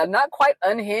showboat. Not quite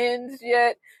unhinged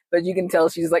yet, but you can tell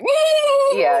she's like,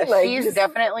 yeah, like, she's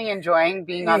definitely enjoying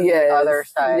being on the other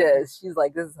side. Yes, she's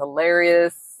like, this is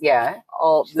hilarious. Yeah,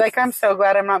 she's like, I'm so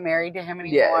glad I'm not married to him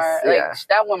anymore. Yes, like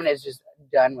that woman is just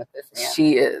done with this man.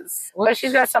 She is, but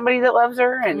she's got somebody that loves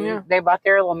her, and they bought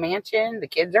their little mansion. The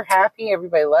kids are happy.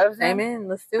 Everybody loves them. Amen.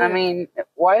 Let's do it. I mean,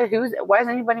 why is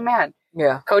anybody mad?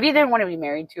 Yeah, Cody didn't want to be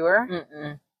married to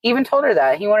her. He even told her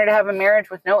that he wanted to have a marriage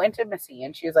with no intimacy,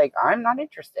 and she was like, I'm not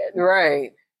interested.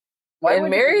 Right. And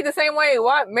Mary the same way.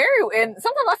 Why Mary? And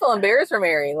sometimes I feel embarrassed for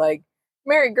Mary. Like,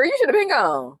 Mary, girl, you should have been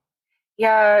gone.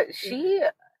 Yeah,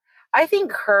 I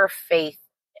think her faith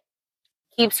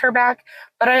keeps her back,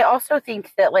 but I also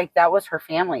think that like that was her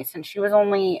family, since she was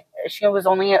only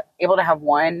able to have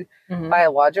one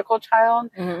biological child.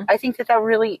 I think that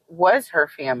really was her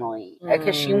family,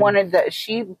 because she wanted that.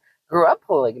 She grew up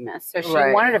polygamous, so she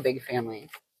wanted a big family.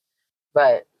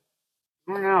 But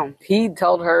I don't know. He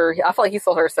told her, I feel like he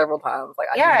told her several times, like,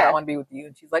 I do not want to be with you.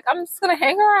 And she's like, I'm just going to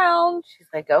hang around. She's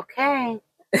like, okay.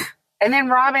 And then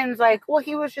Robin's like, well,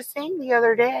 he was just saying the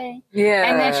other day. Yeah.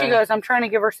 And then she goes, I'm trying to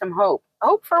give her some hope.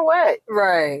 Hope for what?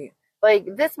 Right. Like,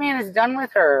 this man is done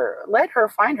with her. Let her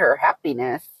find her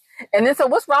happiness. And then, so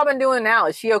what's Robin doing now?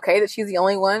 Is she okay that she's the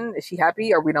only one? Is she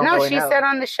happy, or we don't really know? No, she said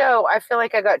on the show, I feel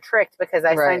like I got tricked because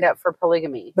I signed up for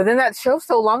polygamy. But then that show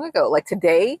so long ago, like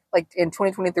today, like in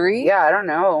 2023? Yeah, I don't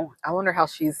know. I wonder how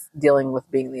she's dealing with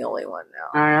being the only one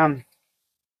now.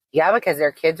 Yeah, because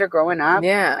their kids are growing up.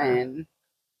 Yeah. And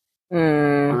I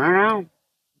don't know.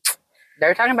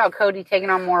 They're talking about Cody taking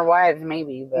on more wives,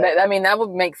 maybe. But I mean, that would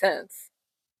make sense.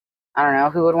 I don't know.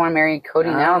 Who would want to marry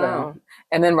Cody now, though?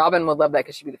 And then Robin would love that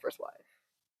because she'd be the first wife.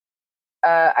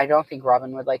 I don't think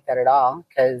Robin would like that at all,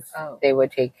 because they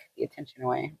would take the attention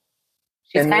away.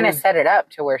 She's kind of set it up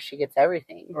to where she gets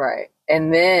everything. Right.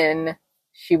 And then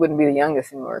she wouldn't be the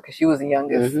youngest anymore, because she was the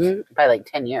youngest. By like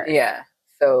 10 years. Yeah.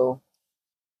 So.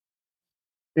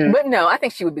 But no, I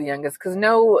think she would be the youngest, because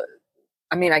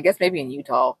I guess maybe in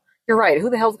Utah. You're right. Who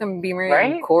the hell's going to be married?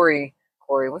 Right? Corey,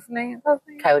 what's his name?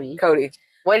 Cody.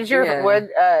 What did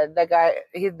the guy,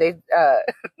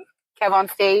 Kev on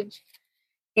stage?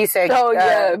 He said,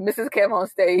 Mrs. Kev on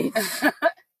stage.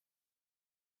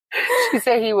 She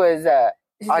said he was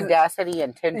audacity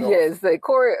and tendrils. Yes, like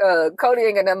Cody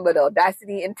ain't got nothing but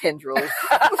audacity and tendrils.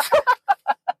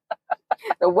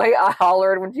 The way I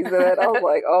hollered when she said that, I was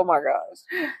like, oh my gosh.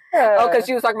 Because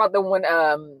she was talking about the one,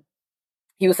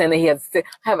 he was saying that he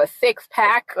have a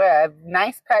six-pack.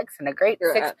 Nice pecs and a great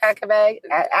six-pack of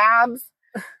abs.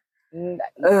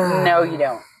 No, you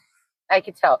don't. I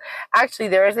could tell. Actually,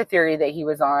 there is a theory that he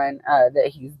was on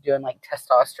that he's doing like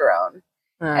testosterone,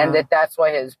 and that's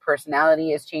why his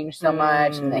personality has changed so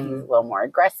much, and that he's a little more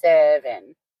aggressive.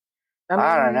 And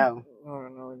I don't know. I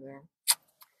don't know either.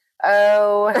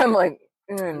 Oh, I'm like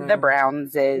the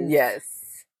Browns is yes.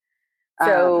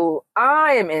 So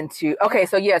I am into. Okay,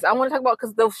 so yes, I want to talk about,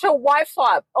 because the show Wife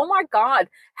Swap. Oh my god,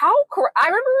 I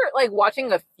remember like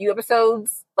watching a few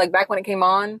episodes like back when it came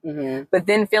on, but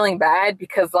then feeling bad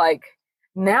because like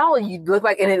now you look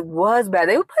like, and it was bad.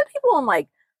 They would put people in like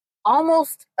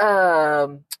almost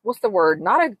what's the word?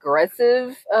 Not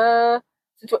aggressive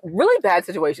really bad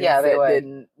situations Yeah, they that would.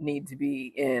 didn't need to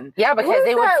be in. Yeah, because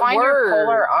they would find your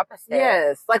polar opposite.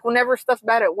 Yes, like whenever stuff's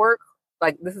bad at work,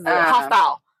 like this is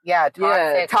hostile. Yeah,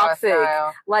 toxic.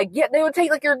 Hostile. Like, yeah, they would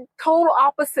take like your total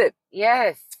opposite.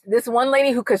 Yes. This one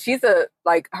lady who, cause she's the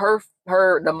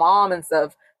mom and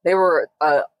stuff, they were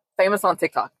famous on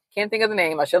TikTok. Can't think of the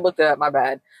name. I should have looked it up. My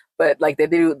bad. But like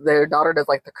their daughter does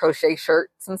like the crochet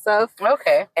shirts and stuff.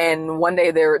 Okay. And one day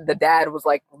the dad was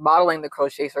like modeling the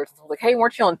crochet shirts. And was like, hey,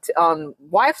 weren't you on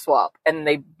Wife Swap? And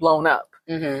they blown up.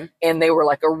 Mm-hmm. And they were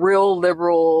like a real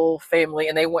liberal family.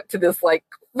 And they went to this like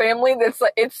family that's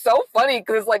like, it's so funny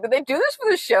because like, did they do this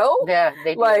for the show? Yeah,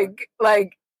 they do.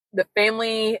 Like the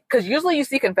family, because usually you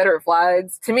see Confederate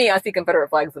flags. To me, I see Confederate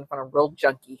flags in front of real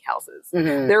junky houses.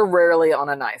 Mm-hmm. They're rarely on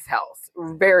a nice house.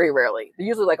 Very rarely. They're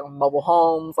usually like on mobile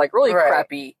homes, like really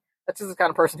crappy. That's just the kind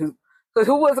of person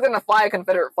who was going to fly a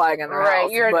Confederate flag in their house?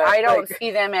 I don't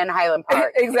see them in Highland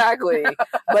Park. Exactly.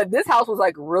 But this house was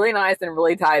like really nice and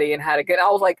really tidy and had a good, I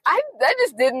was like, that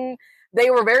just didn't, they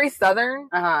were very Southern.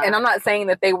 And I'm not saying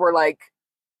that they were like,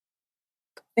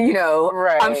 you know,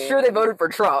 I'm sure they voted for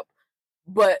Trump.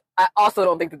 But I also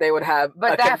don't think that they would have.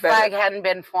 But that flag hadn't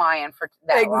been flying for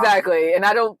that long. Exactly. And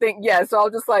I don't think, so I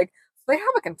was just like, they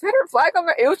have a Confederate flag on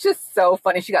there. It was just so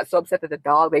funny. She got so upset that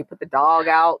they put the dog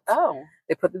out. Oh.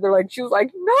 She was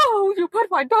like, no, you put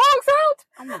my dogs out?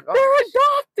 Oh my gosh.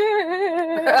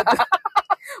 They're adopted.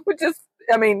 Which is,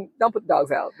 I mean, don't put the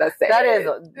dogs out. That's sad. That is,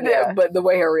 yeah. But the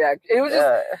way her reaction, it was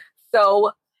just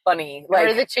so funny. Like,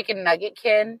 remember the chicken nugget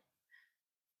kid?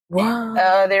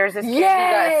 Wow. There's this kid who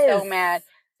got so mad.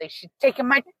 Like, she's taking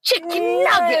my chicken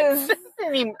nuggets.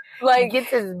 And he gets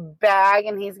his bag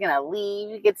and he's going to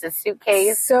leave. He gets his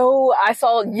suitcase. So I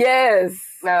saw, and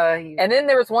then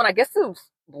there was one, I guess it was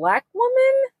black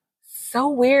woman. So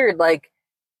weird. Like,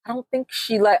 I don't think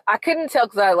she I couldn't tell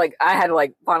because I had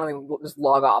to finally just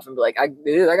log off and be like, I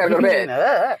gotta go to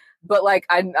bed. But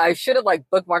I should have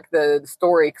bookmarked the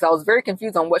story because I was very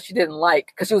confused on what she didn't like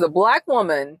because she was a black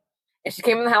woman. And she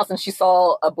came in the house and she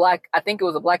saw I think it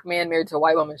was a black man married to a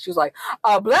white woman. She was like,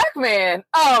 a black man?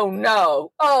 Oh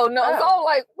no. Oh no. Oh. So I was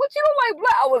like, what, you don't like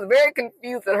black? I was very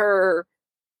confused at her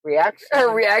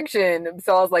reaction.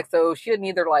 So I was like, so she didn't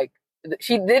either like the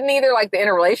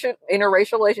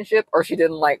interracial relationship or she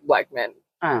didn't like black men.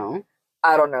 Oh.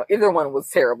 I don't know. Either one was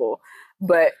terrible.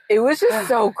 But it was just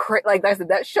so crazy. Like I said,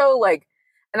 that show, and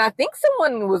I think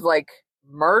someone was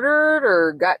murdered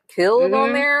or got killed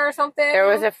on there or something. There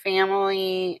was a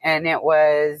family and it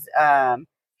was so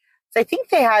I think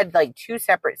they had two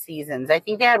separate seasons. I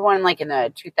think they had one in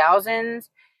the 2000s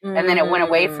and then it went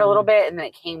away for a little bit and then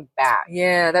it came back.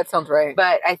 Yeah, that sounds right.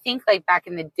 But I think back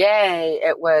in the day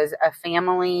it was a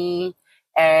family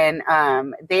and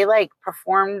they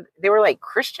performed, they were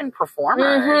Christian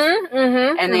performers.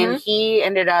 And then he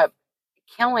ended up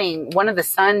killing, one of the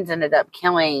sons ended up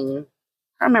killing,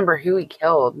 I don't remember who he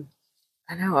killed.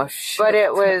 I know. But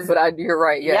it was... But you're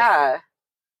right, yes.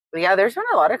 Yeah, there's been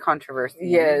a lot of controversy.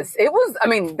 Yes. It was... I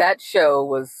mean, that show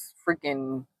was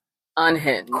freaking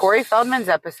unhinged. Corey Feldman's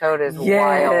episode is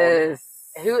wild.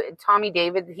 Tommy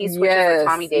David, he switches with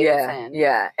Tommy Davidson.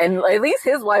 Yeah. And at least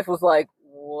his wife was like,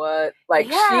 what?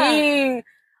 She...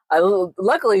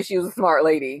 luckily, she was a smart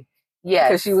lady. Yeah.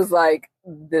 Because she was like,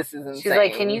 this is insane. She's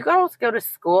like, can you girls go to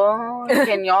school?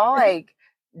 Can y'all,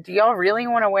 do y'all really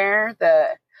want to wear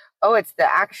it's the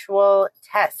actual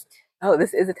test. Oh,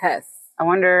 this is a test.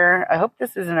 I hope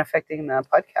this isn't affecting the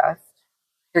podcast.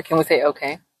 Here, can we say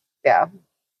okay? Yeah.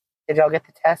 Did y'all get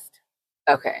the test?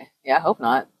 Okay. Yeah, I hope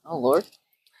not. Oh, Lord.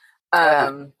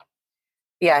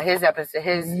 Yeah, his episode,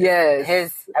 his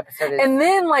episode is... And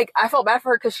then, I felt bad for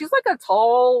her because she's, a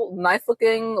tall,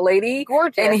 nice-looking lady.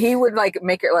 Gorgeous. And he would,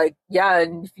 make her,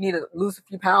 and if you need to lose a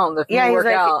few pounds, if you work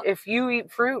out. If you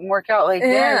eat fruit and work out this,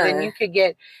 then you could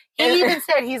get... He even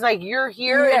said, he's like, you're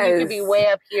here and you could be way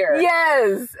up here.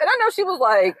 Yes. And I know she was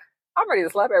like, I'm ready to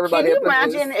slap everybody. Can you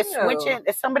imagine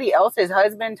if somebody else's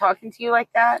husband talking to you like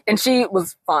that? And she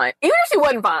was fine. Even if she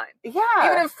wasn't fine. Yeah.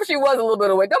 Even if she was a little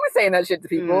bit away. Don't be saying that shit to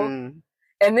people.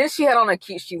 And then she had on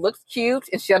she looked cute,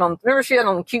 and she had on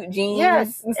cute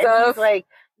jeans and stuff. And he's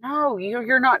no,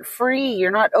 you're not free. You're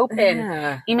not open.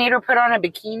 Yeah. He made her put on a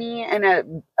bikini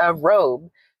and a robe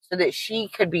so that she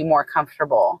could be more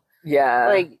comfortable.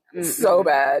 Yeah. So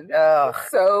bad. Ugh.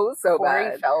 So Corey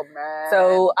bad. Feldman.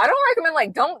 So I don't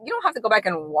recommend, you don't have to go back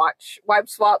and watch Wipe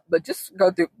Swap, but just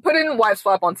put in Wipe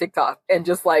Swap on TikTok and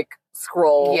just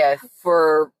scroll. Yes.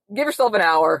 Give yourself an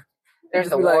hour.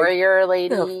 There's a warrior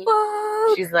lady.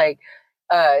 She's do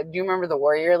you remember the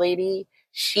warrior lady?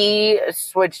 She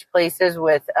switched places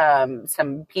with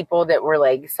some people that were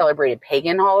celebrated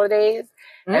pagan holidays.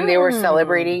 and they were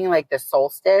celebrating like the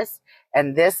solstice.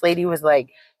 And this lady was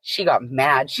like, she got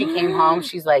mad. She came home.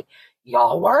 She's like,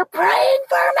 y'all were praying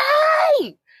for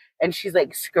me. And she's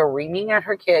like screaming at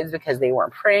her kids because they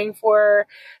weren't praying for her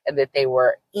and that they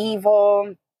were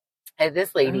evil. And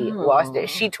this lady lost it.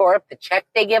 She tore up the check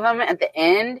they give them at the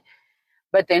end.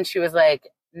 But then she was like,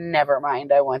 never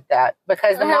mind, I want that.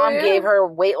 Because the mom gave her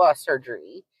weight loss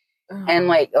surgery. And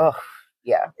like, oh,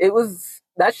 yeah.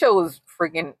 That show was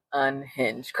freaking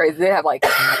unhinged. Crazy. They have like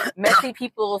messy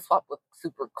people swap with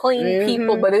super clean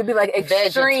people, but it'd be like extreme.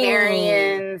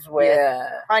 Vegetarians with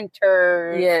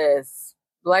hunters. Yes.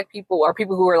 Black people or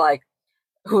people who are like,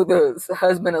 who the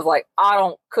husband is like, I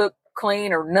don't cook,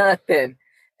 clean, or nothing.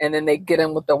 And then they get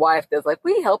in with the wife that's like,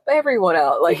 we help everyone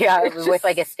out. Like, with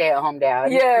like a stay-at-home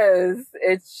dad. Yes.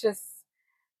 It's just,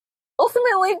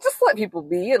 ultimately, just let people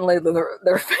be and let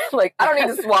their like, I don't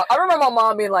need to swap. I remember my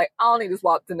mom being like, I don't need to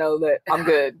swap to know that I'm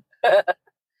good.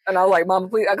 And I was like, Mom,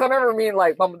 please. I can remember being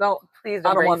like, Mom, please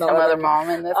don't bring no other mom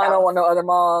in this house. I don't want no other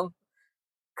mom.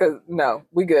 Because, no,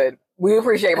 we good. We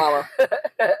appreciate Mama.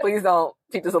 Please don't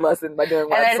teach us a lesson by doing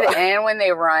what. And at the end, when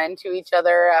they run to each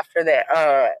other after they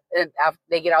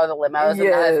get out of the limos, and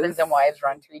the husbands and wives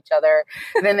run to each other,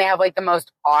 and then they have like the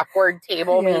most awkward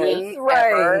table meeting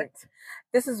ever.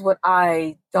 This is what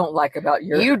I don't like about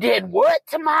You did what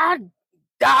to my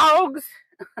dogs?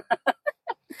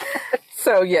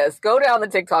 So yes, go down the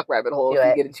TikTok rabbit hole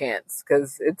if you get a chance,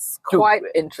 because it's quite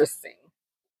interesting.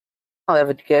 I love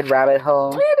a good rabbit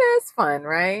hole. It is fun,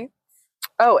 right?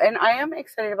 Oh, and I am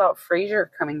excited about Frasier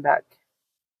coming back.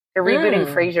 They're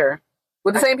rebooting Frasier.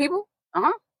 With the same people?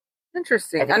 Uh-huh.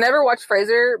 Interesting. I never watched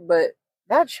Frasier, but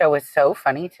that show is so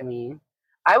funny to me.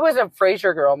 I was a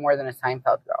Frasier girl more than a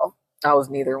Seinfeld girl. I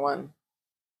was neither one.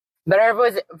 But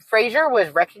Frasier was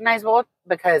recognizable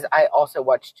because I also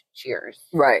watched Cheers.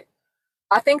 Right.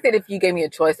 I think that if you gave me a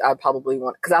choice, I'd probably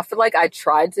want, because I feel like I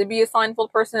tried to be a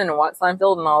Seinfeld person and watch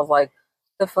Seinfeld, and I was like,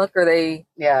 the fuck are they?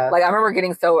 Yeah. Like, I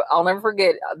remember I'll never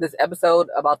forget this episode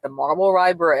about the marble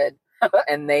rye bread,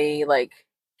 and they, like,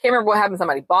 can't remember what happened.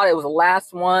 Somebody bought it. It was the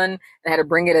last one, and had to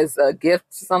bring it as a gift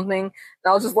to something. And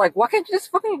I was just like, why can't you just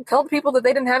fucking tell the people that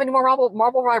they didn't have any more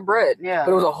marble rye bread? Yeah.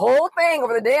 But it was a whole thing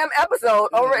over the damn episode.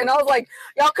 And I was like,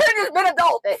 y'all could have just been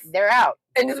adults. They're out.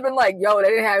 And just been like, yo, they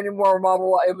didn't have any more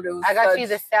marble rye. But it was I got you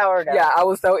the sourdough. Yeah, I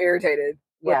was so irritated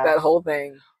with that whole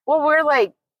thing. Well, we're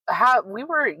like, we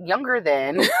were younger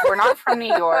then. We're not from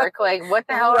New York. Like, what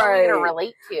the hell are we to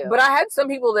relate to? But I had some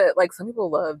people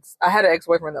loved. I had an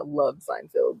ex-boyfriend that loved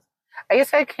Seinfeld. I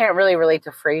guess I can't really relate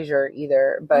to Frasier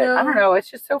either, but I don't know. It's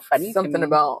just so funny. Something to me.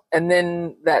 about, and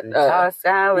then that tossed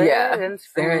salad and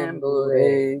scrambled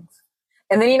eggs.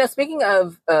 And then speaking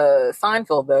of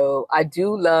Seinfeld, though, I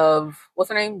do love what's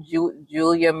her name,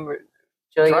 Julia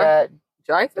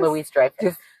Dreyfus. Louise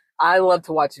Dreyfus. I love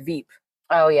to watch Veep.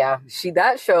 Oh yeah,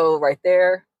 that show right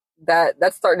there.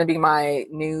 That's starting to be my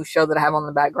new show that I have on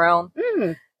the background.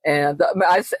 And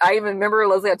I even remember,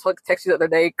 Leslie, I texted you the other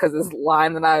day because this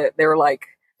line that they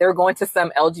were going to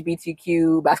some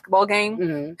LGBTQ basketball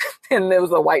game, and there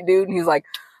was a white dude, and he's like,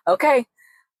 "Okay,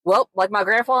 well, like my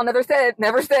grandfather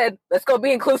never said, let's go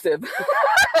be inclusive."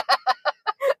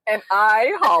 And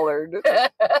I hollered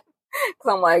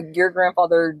because I'm like, your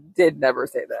grandfather did never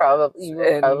say that.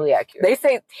 Probably accurate. They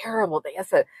say terrible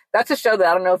things. That's a show that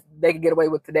I don't know if they could get away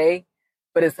with today,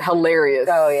 but it's hilarious.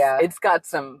 Oh yeah, it's got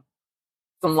some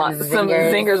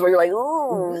zingers where you're like,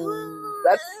 ooh,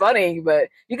 that's funny, but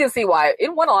you can see why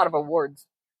it won a lot of awards.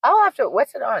 I'll have to.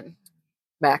 What's it on?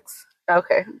 Max.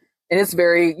 Okay. And it's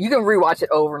you can rewatch it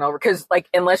over and over because, like,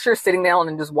 unless you're sitting down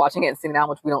and just watching it and sitting down,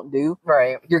 which we don't do,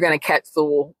 right? You're gonna catch the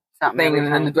little thing and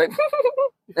then like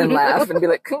and laugh and be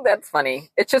like, that's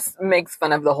funny. It just makes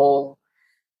fun of the whole.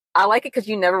 I like it because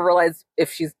you never realize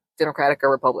if she's Democratic or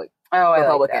Republican.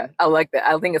 Republican. I like that.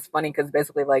 I think it's funny because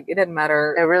basically, like, it doesn't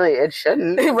matter. It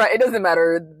shouldn't. Right. It doesn't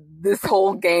matter. This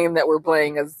whole game that we're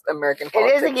playing as American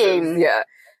politics. It is a game. Yeah.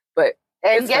 But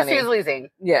and guess who's losing?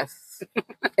 Yes.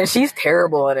 And she's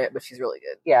terrible in it, but she's really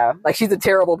good. Yeah. Like, she's a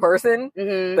terrible person,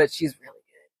 but she's really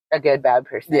good. A good, bad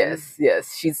person.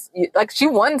 Yes. She's, like, she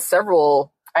won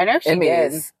several I know she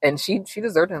Emmys, did. and she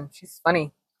deserved them. She's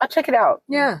funny. I'll check it out.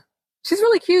 Yeah. She's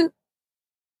really cute.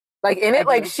 Like, in it,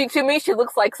 like, to me, she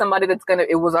looks like somebody that's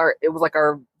it was like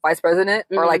our vice president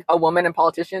or like a woman and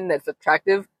politician that's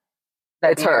attractive.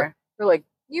 That's her. We're like,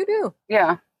 you do.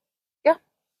 Yeah. Yeah.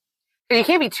 Because you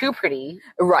can't be too pretty.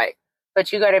 Right.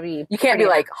 But you gotta be. You can't be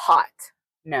like hot.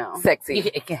 No.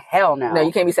 Sexy. Hell no. No,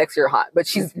 you can't be sexy or hot. But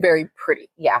she's very pretty.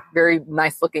 Yeah. Very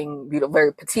nice looking, beautiful,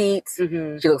 very petite. She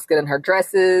looks good in her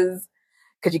dresses.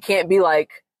 Because you can't be like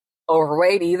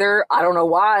overweight either. I don't know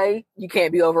why you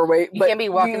can't be overweight. You can't be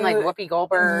walking like Whoopi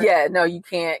Goldberg. Yeah, no, you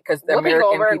can't, because the Whoopi American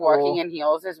Goldberg people walking in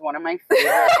heels is one of my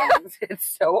favorite things.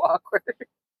 It's so awkward.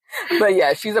 But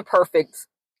yeah, she's a perfect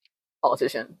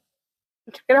politician.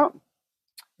 Check it out.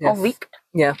 Yes. Oh, Veep.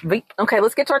 Yeah, Veep. Okay,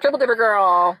 let's get to our triple dipper,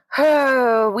 girl.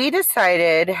 We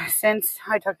decided, since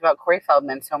I talked about Corey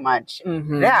Feldman so much,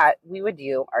 that we would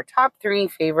do our top 3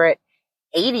 favorite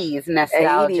 80s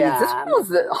nostalgia. 80s. This one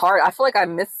was hard. I feel like I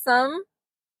missed some,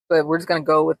 but we're just going to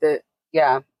go with it.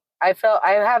 Yeah. I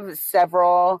have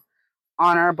several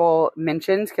honorable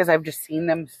mentions because I've just seen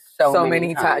them so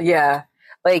many times. Yeah.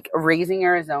 Like Raising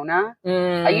Arizona.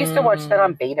 I used to watch that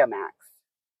on Betamax.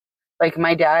 Like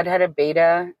my dad had a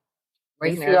Beta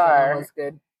VCR, was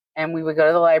good. and we would go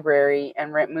to the library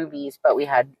and rent movies, but we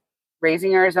had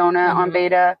Raising Arizona on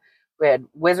Beta, we had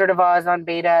Wizard of Oz on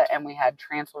Beta, and we had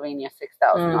Transylvania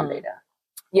 6000 on Beta.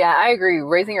 Yeah, I agree.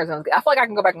 Raising Arizona, I feel like I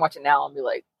can go back and watch it now and be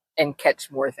like, and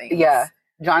catch more things. Yeah.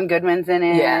 John Goodman's in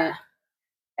it. Yeah.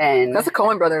 And that's the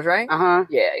Coen brothers, right? Uh-huh.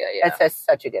 Yeah. That's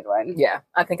such a good one. Yeah.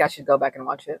 I think I should go back and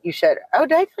watch it. You should. Oh,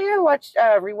 did I tell you I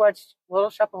rewatched Little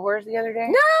Shop of Horrors the other day?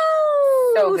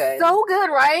 No! So good. So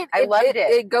good, right? I loved it.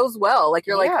 It goes well. Like,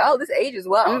 you're like, oh, this ages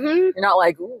well. You're not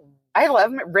like, ooh. I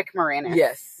love Rick Moranis.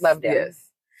 Yes. Loved him. Yes.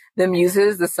 The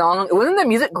muses, the song. Wasn't the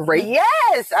music great?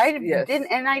 Yes. I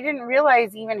didn't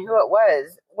realize even who it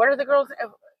was. What are the girls?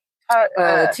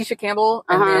 Tisha Campbell.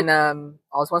 And then, I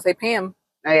always want to say Pam.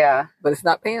 Oh, yeah. But it's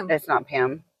not Pam. It's not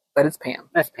Pam. But it's Pam.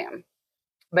 That's Pam.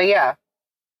 But yeah.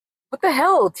 What the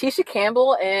hell? Tisha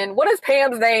Campbell and what is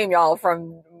Pam's name, y'all,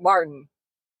 from Martin?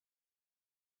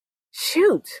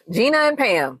 Shoot. Gina and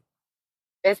Pam.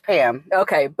 It's Pam.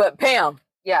 Okay, but Pam.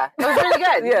 Yeah. It was really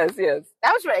good. Yes.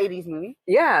 That was an 80s movie.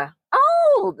 Yeah.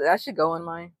 Oh, that should go in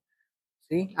my...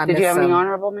 See? Did you have any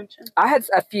honorable mentions? I had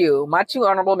a few. My 2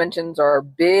 honorable mentions are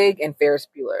Big and Ferris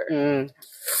Bueller.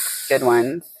 Good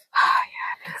ones.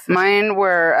 Mine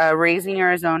were Raising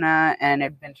Arizona and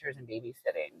Adventures in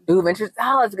Babysitting. Ooh, Adventures.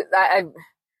 Oh, that's good. I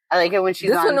like it when she's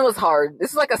on. This one was hard.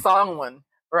 This is like a song one.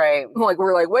 Right. Like,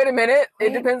 we're like, wait a minute.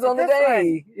 It depends on the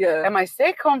day. Yeah. Am I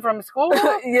sick home from school?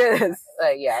 Yes.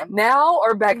 Yeah. Now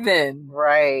or back then?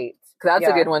 Right. Because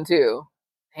that's a good one, too.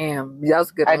 Damn. That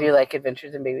was a good one. I do like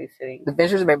Adventures in Babysitting.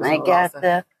 Adventures in Babysitting. I got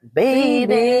the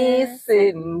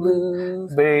babysitting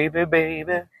blues. Baby.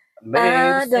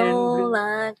 I don't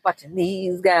like watching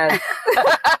these guys.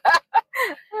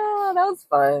 Oh, that was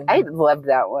fun. I loved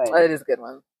that one. It is a good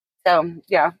one. So,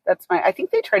 yeah, that's my... I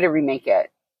think they tried to remake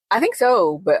it. I think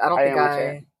so, but I don't think watch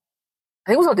it. I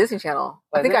think it was on Disney Channel.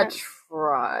 I think I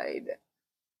tried.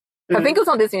 I think it was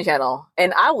on Disney Channel.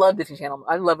 And I love Disney Channel.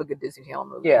 I love a good Disney Channel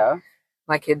movie. Yeah.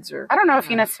 My kids are... I don't know if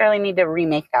you necessarily need to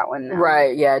remake that one, though.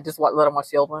 Right, yeah. Just let them watch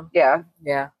the old one. Yeah.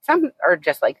 Yeah. Some are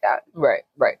just like that. Right.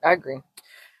 I agree.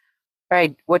 All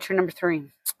right, what's your number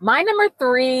 3? My number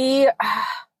 3,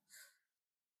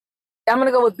 I'm going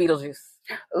to go with Beetlejuice.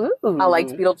 Ooh. I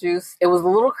liked Beetlejuice. It was a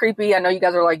little creepy. I know you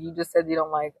guys are like, you just said you don't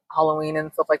like Halloween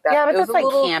and stuff like that. Yeah, but it that's was like a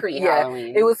little campy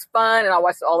Halloween. Yeah, it was fun, and I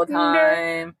watched it all the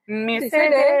time.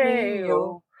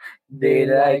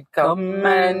 Daylight come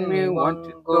and we want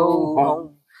to go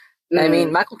home. I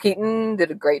mean, Michael Keaton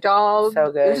did a great job.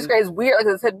 So good. It was just great. It's weird.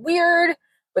 Like I said, weird,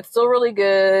 but still really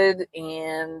good.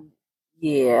 And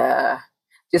yeah,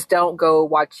 just don't go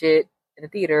watch it in a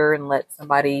theater and let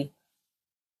somebody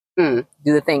do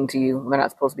the thing to you. They're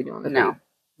not supposed to be doing the thing. You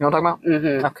know what I'm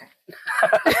talking about? Okay.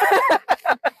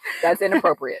 That's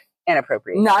inappropriate.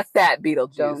 Not that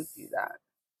Beetlejuice. Don't do that.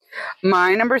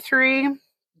 My number 3,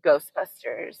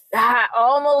 Ghostbusters. I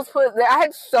almost put... I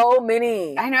had so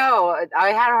many. I know. I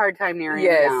had a hard time narrowing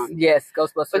it down. Yes,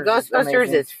 Ghostbusters. But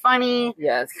Ghostbusters is funny.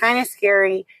 Yes. It's kind of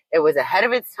scary. It was ahead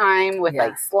of its time with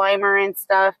like Slimer and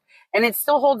stuff. And it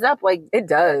still holds up. Like it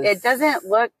does. It doesn't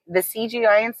look... The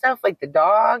CGI and stuff, like the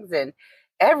dogs and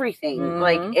everything.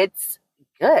 Like, it's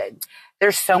good.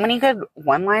 There's so many good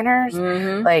one-liners.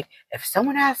 Like, if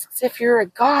someone asks if you're a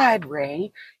god,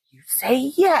 Ray, you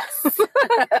say yes.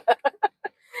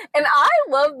 And I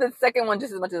love the second one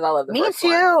just as much as I love the first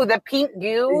one. Me too. The pink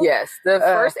goo. Yes, the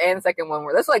first and second one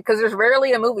were. That's like, because there's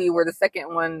rarely a movie where the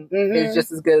second one is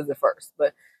just as good as the first.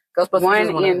 But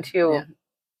Ghostbusters 1 and 2,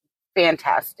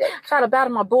 fantastic. Try to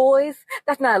battle my boys.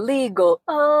 That's not illegal.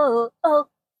 Oh.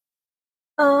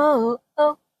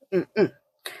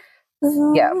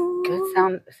 Yeah, good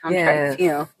soundtrack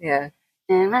too. Yeah.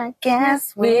 And I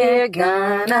guess we're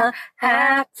gonna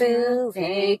have to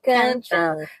take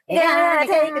control. Gotta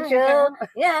take control.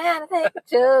 Gotta take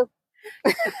control.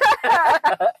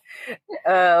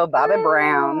 Oh, Bobby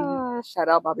Brown. Shout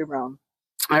out Bobby Brown.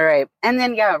 All right. And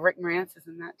then, yeah, Rick Moranis is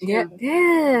in that, too. Yeah,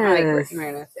 I like Rick yes.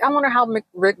 Moranis. I wonder how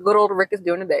good old Rick is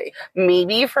doing today.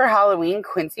 Maybe for Halloween,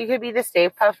 Quincy could be the Stay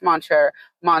Puft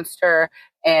Monster,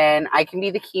 and I can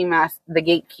be the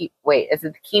gatekeeper. Wait, is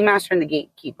it the Keymaster and the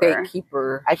Gatekeeper?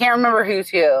 Gatekeeper. I can't remember who's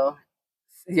who.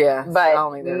 Yeah,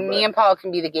 but me and Paul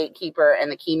can be the Gatekeeper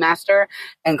and the Keymaster,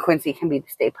 and Quincy can be the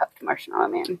Stay Puft Marshmallow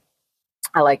Man.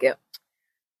 I like it.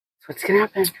 That's what's gonna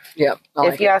happen. Yep.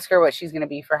 If you ask her what she's gonna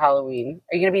be for Halloween,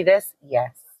 are you gonna be this?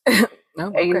 Yes.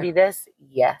 No, Are you gonna be this?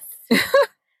 Yes. And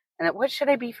then, what should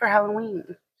I be for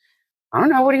Halloween? I don't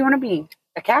know. What do you want to be?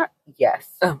 A cat? Yes.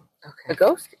 Oh, okay. A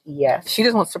ghost? Yes. She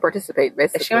just wants to participate,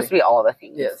 basically. She wants to be all the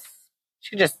things. Yes.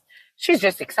 She's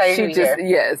just excited to be here.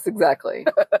 Yes, exactly.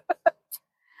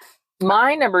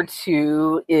 My number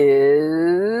 2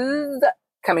 is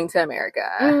Coming to America.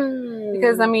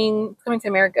 Because, Coming to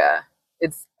America,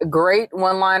 it's great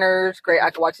one-liners, great. I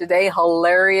could watch today,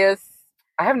 hilarious.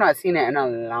 I have not seen it in a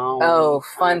long time.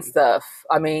 Fun stuff.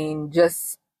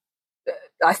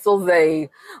 I still say,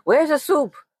 where's the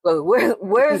soup?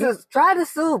 Where's this? Try the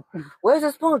soup. Where's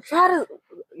the spoon? Try the,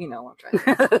 you know what I'm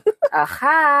trying to say.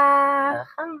 Aha.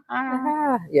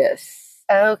 Aha. Yes.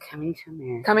 Oh, Coming to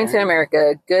America. Coming to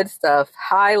America. Good stuff.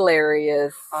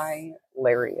 Hilarious.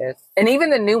 And even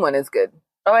the new one is good.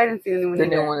 Oh, I didn't see the new one The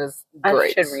either. new one is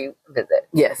great. I should revisit.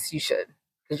 Yes, you should.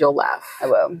 Because you'll laugh. I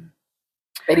will.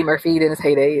 Eddie Murphy in his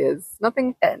heyday is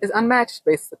unmatched,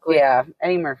 basically. Yeah,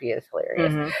 Eddie Murphy is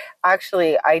hilarious. Mm-hmm.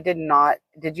 Actually, I did not.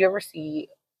 Did you ever see,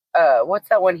 what's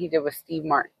that one he did with Steve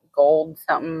Martin?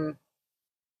 Goldfinger?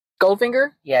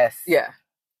 Yes. Yeah.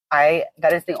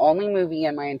 That is the only movie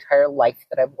in my entire life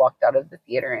that I've walked out of the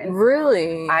theater in.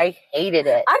 Really? I hated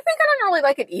it. I think I don't really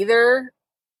like it either,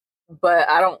 but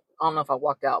I don't know if I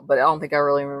walked out, but I don't think I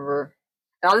really remember.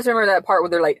 And I just remember that part where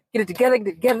they're like, get it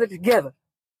together.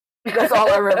 That's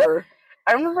all I remember.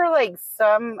 I remember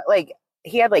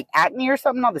he had acne or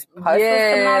something, all this pus was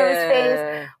coming out of his face.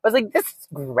 I was like, this is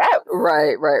gross.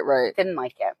 Right. Didn't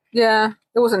like it. Yeah,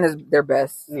 it wasn't their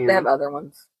best. Yeah. They have other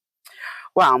ones.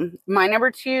 Well, my number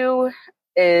 2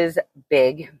 is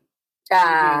Big.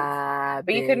 But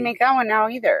you couldn't make that one now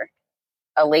either.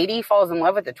 A lady falls in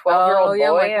love with a 12-year-old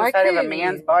boy inside of a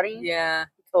man's body. Yeah.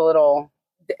 It's a little...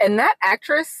 And that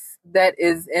actress that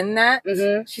is in that,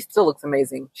 she still looks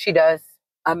amazing. She does.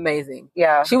 Amazing.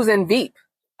 Yeah. She was in Veep.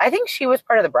 I think she was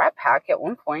part of the Brat Pack at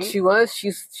one point. She was.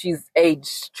 She's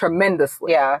aged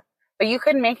tremendously. Yeah. But you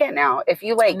couldn't make it now. If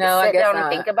you sit down and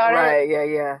think about it. Right,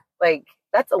 yeah.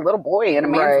 That's a little boy in a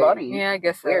man's body. Yeah, I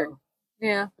guess so. Weird.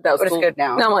 Yeah. But it's good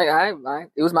now. No, I'm like,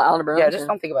 it was my honorable mention. Yeah, just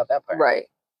don't think about that part. Right.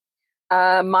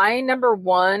 My number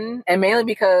 1, and mainly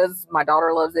because my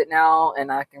daughter loves it now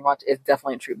and I can watch it, it's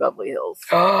definitely True Beverly Hills.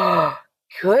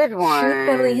 Good one. True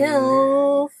Beverly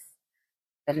Hills.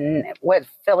 What,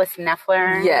 Phyllis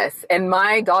Neffler? Yes, and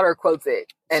my daughter quotes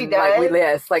it. And she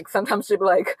does? Sometimes she'll be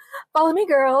like, follow me,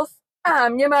 girls.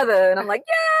 I'm your mother. And I'm like,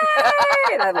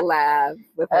 yay! And I laugh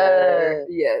with her.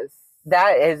 Yes.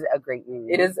 That is a great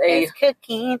movie. It is It's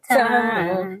cookie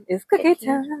time. It's cookie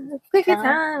time. Cookie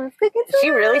time. It's cookie time. She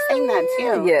really sang that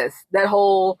too. Yes. That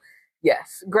whole,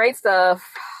 great stuff.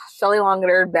 Shelley Long at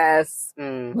her best,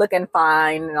 looking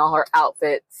fine in all her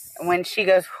outfits. When she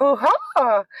goes,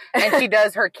 hoo-ha, and she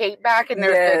does her cape back, and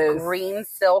there's the green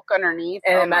silk underneath.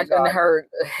 And imagine her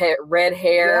red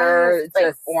hair. Yes,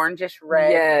 just orangish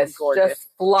red. Yes, gorgeous. Just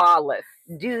flawless.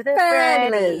 Do the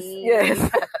Freddy. Yes.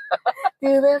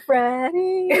 Do the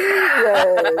Freddy.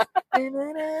 Yes.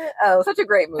 Oh, such a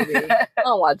great movie.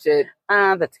 I'll watch it.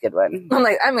 That's a good one.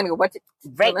 I'm going to go watch it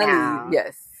right now.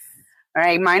 Yes. All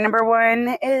right, my number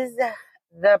 1 is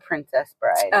The Princess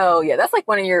Bride. Oh, yeah. That's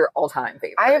one of your all-time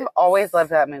favorites. I have always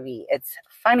loved that movie. It's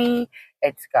funny.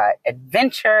 It's got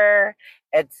adventure.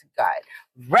 It's got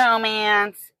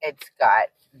romance. It's got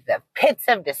the pits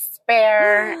of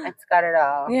despair. It's got it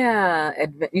all. Yeah.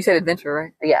 You said adventure,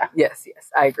 right? Yeah. Yes.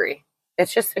 I agree.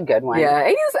 It's just a good one. Yeah.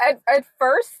 80s, at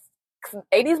first,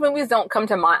 80s movies don't come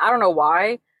to mind. I don't know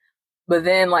why. But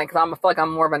then, I feel like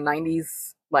I'm more of a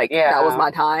 90s, that was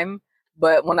my time.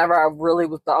 But whenever I really I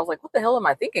was like, what the hell am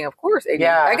I thinking? Of course, 80s.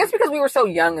 Yeah. I guess because we were so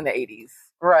young in the 80s.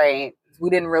 Right. We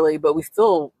didn't really, but we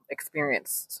still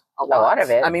experienced a lot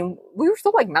of it. I mean, we were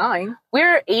still 9. We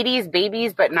were 80s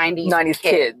babies, but 90s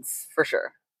kids. For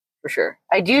sure.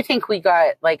 I do think we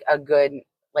got, a good,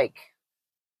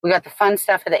 we got the fun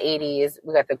stuff of the 80s.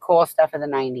 We got the cool stuff of the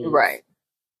 90s. Right.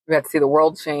 We got to see the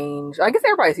world change. I guess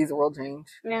everybody sees the world change.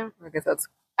 Yeah. I guess that's...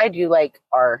 I do like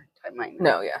our timeline.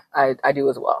 No, yeah. I do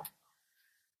as well.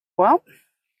 Well,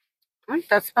 I think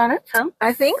that's about it, huh?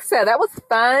 I think so. That was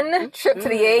fun. Trip to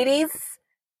the 80s.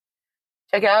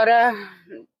 Check out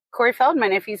Corey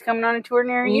Feldman if he's coming on a tour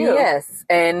near you. Yes,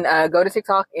 and go to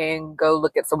TikTok and go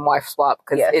look at some wife swap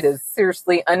because it is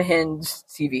seriously unhinged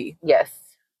TV. Yes.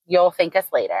 You'll thank us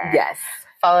later. Yes.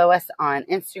 Follow us on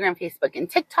Instagram, Facebook, and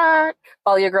TikTok.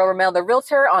 Follow your girl Ramel the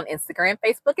Realtor on Instagram,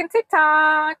 Facebook, and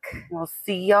TikTok. We'll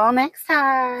see y'all next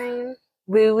time.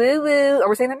 Woo, woo, woo. Are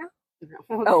we saying that now?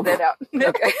 No, Oh, that out.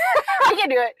 Okay. I can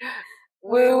do it.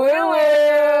 Woo, woo,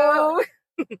 woo.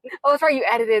 Oh, that's right. You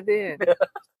added it in.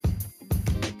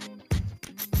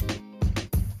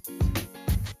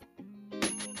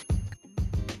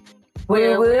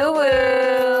 Woo, woo, woo.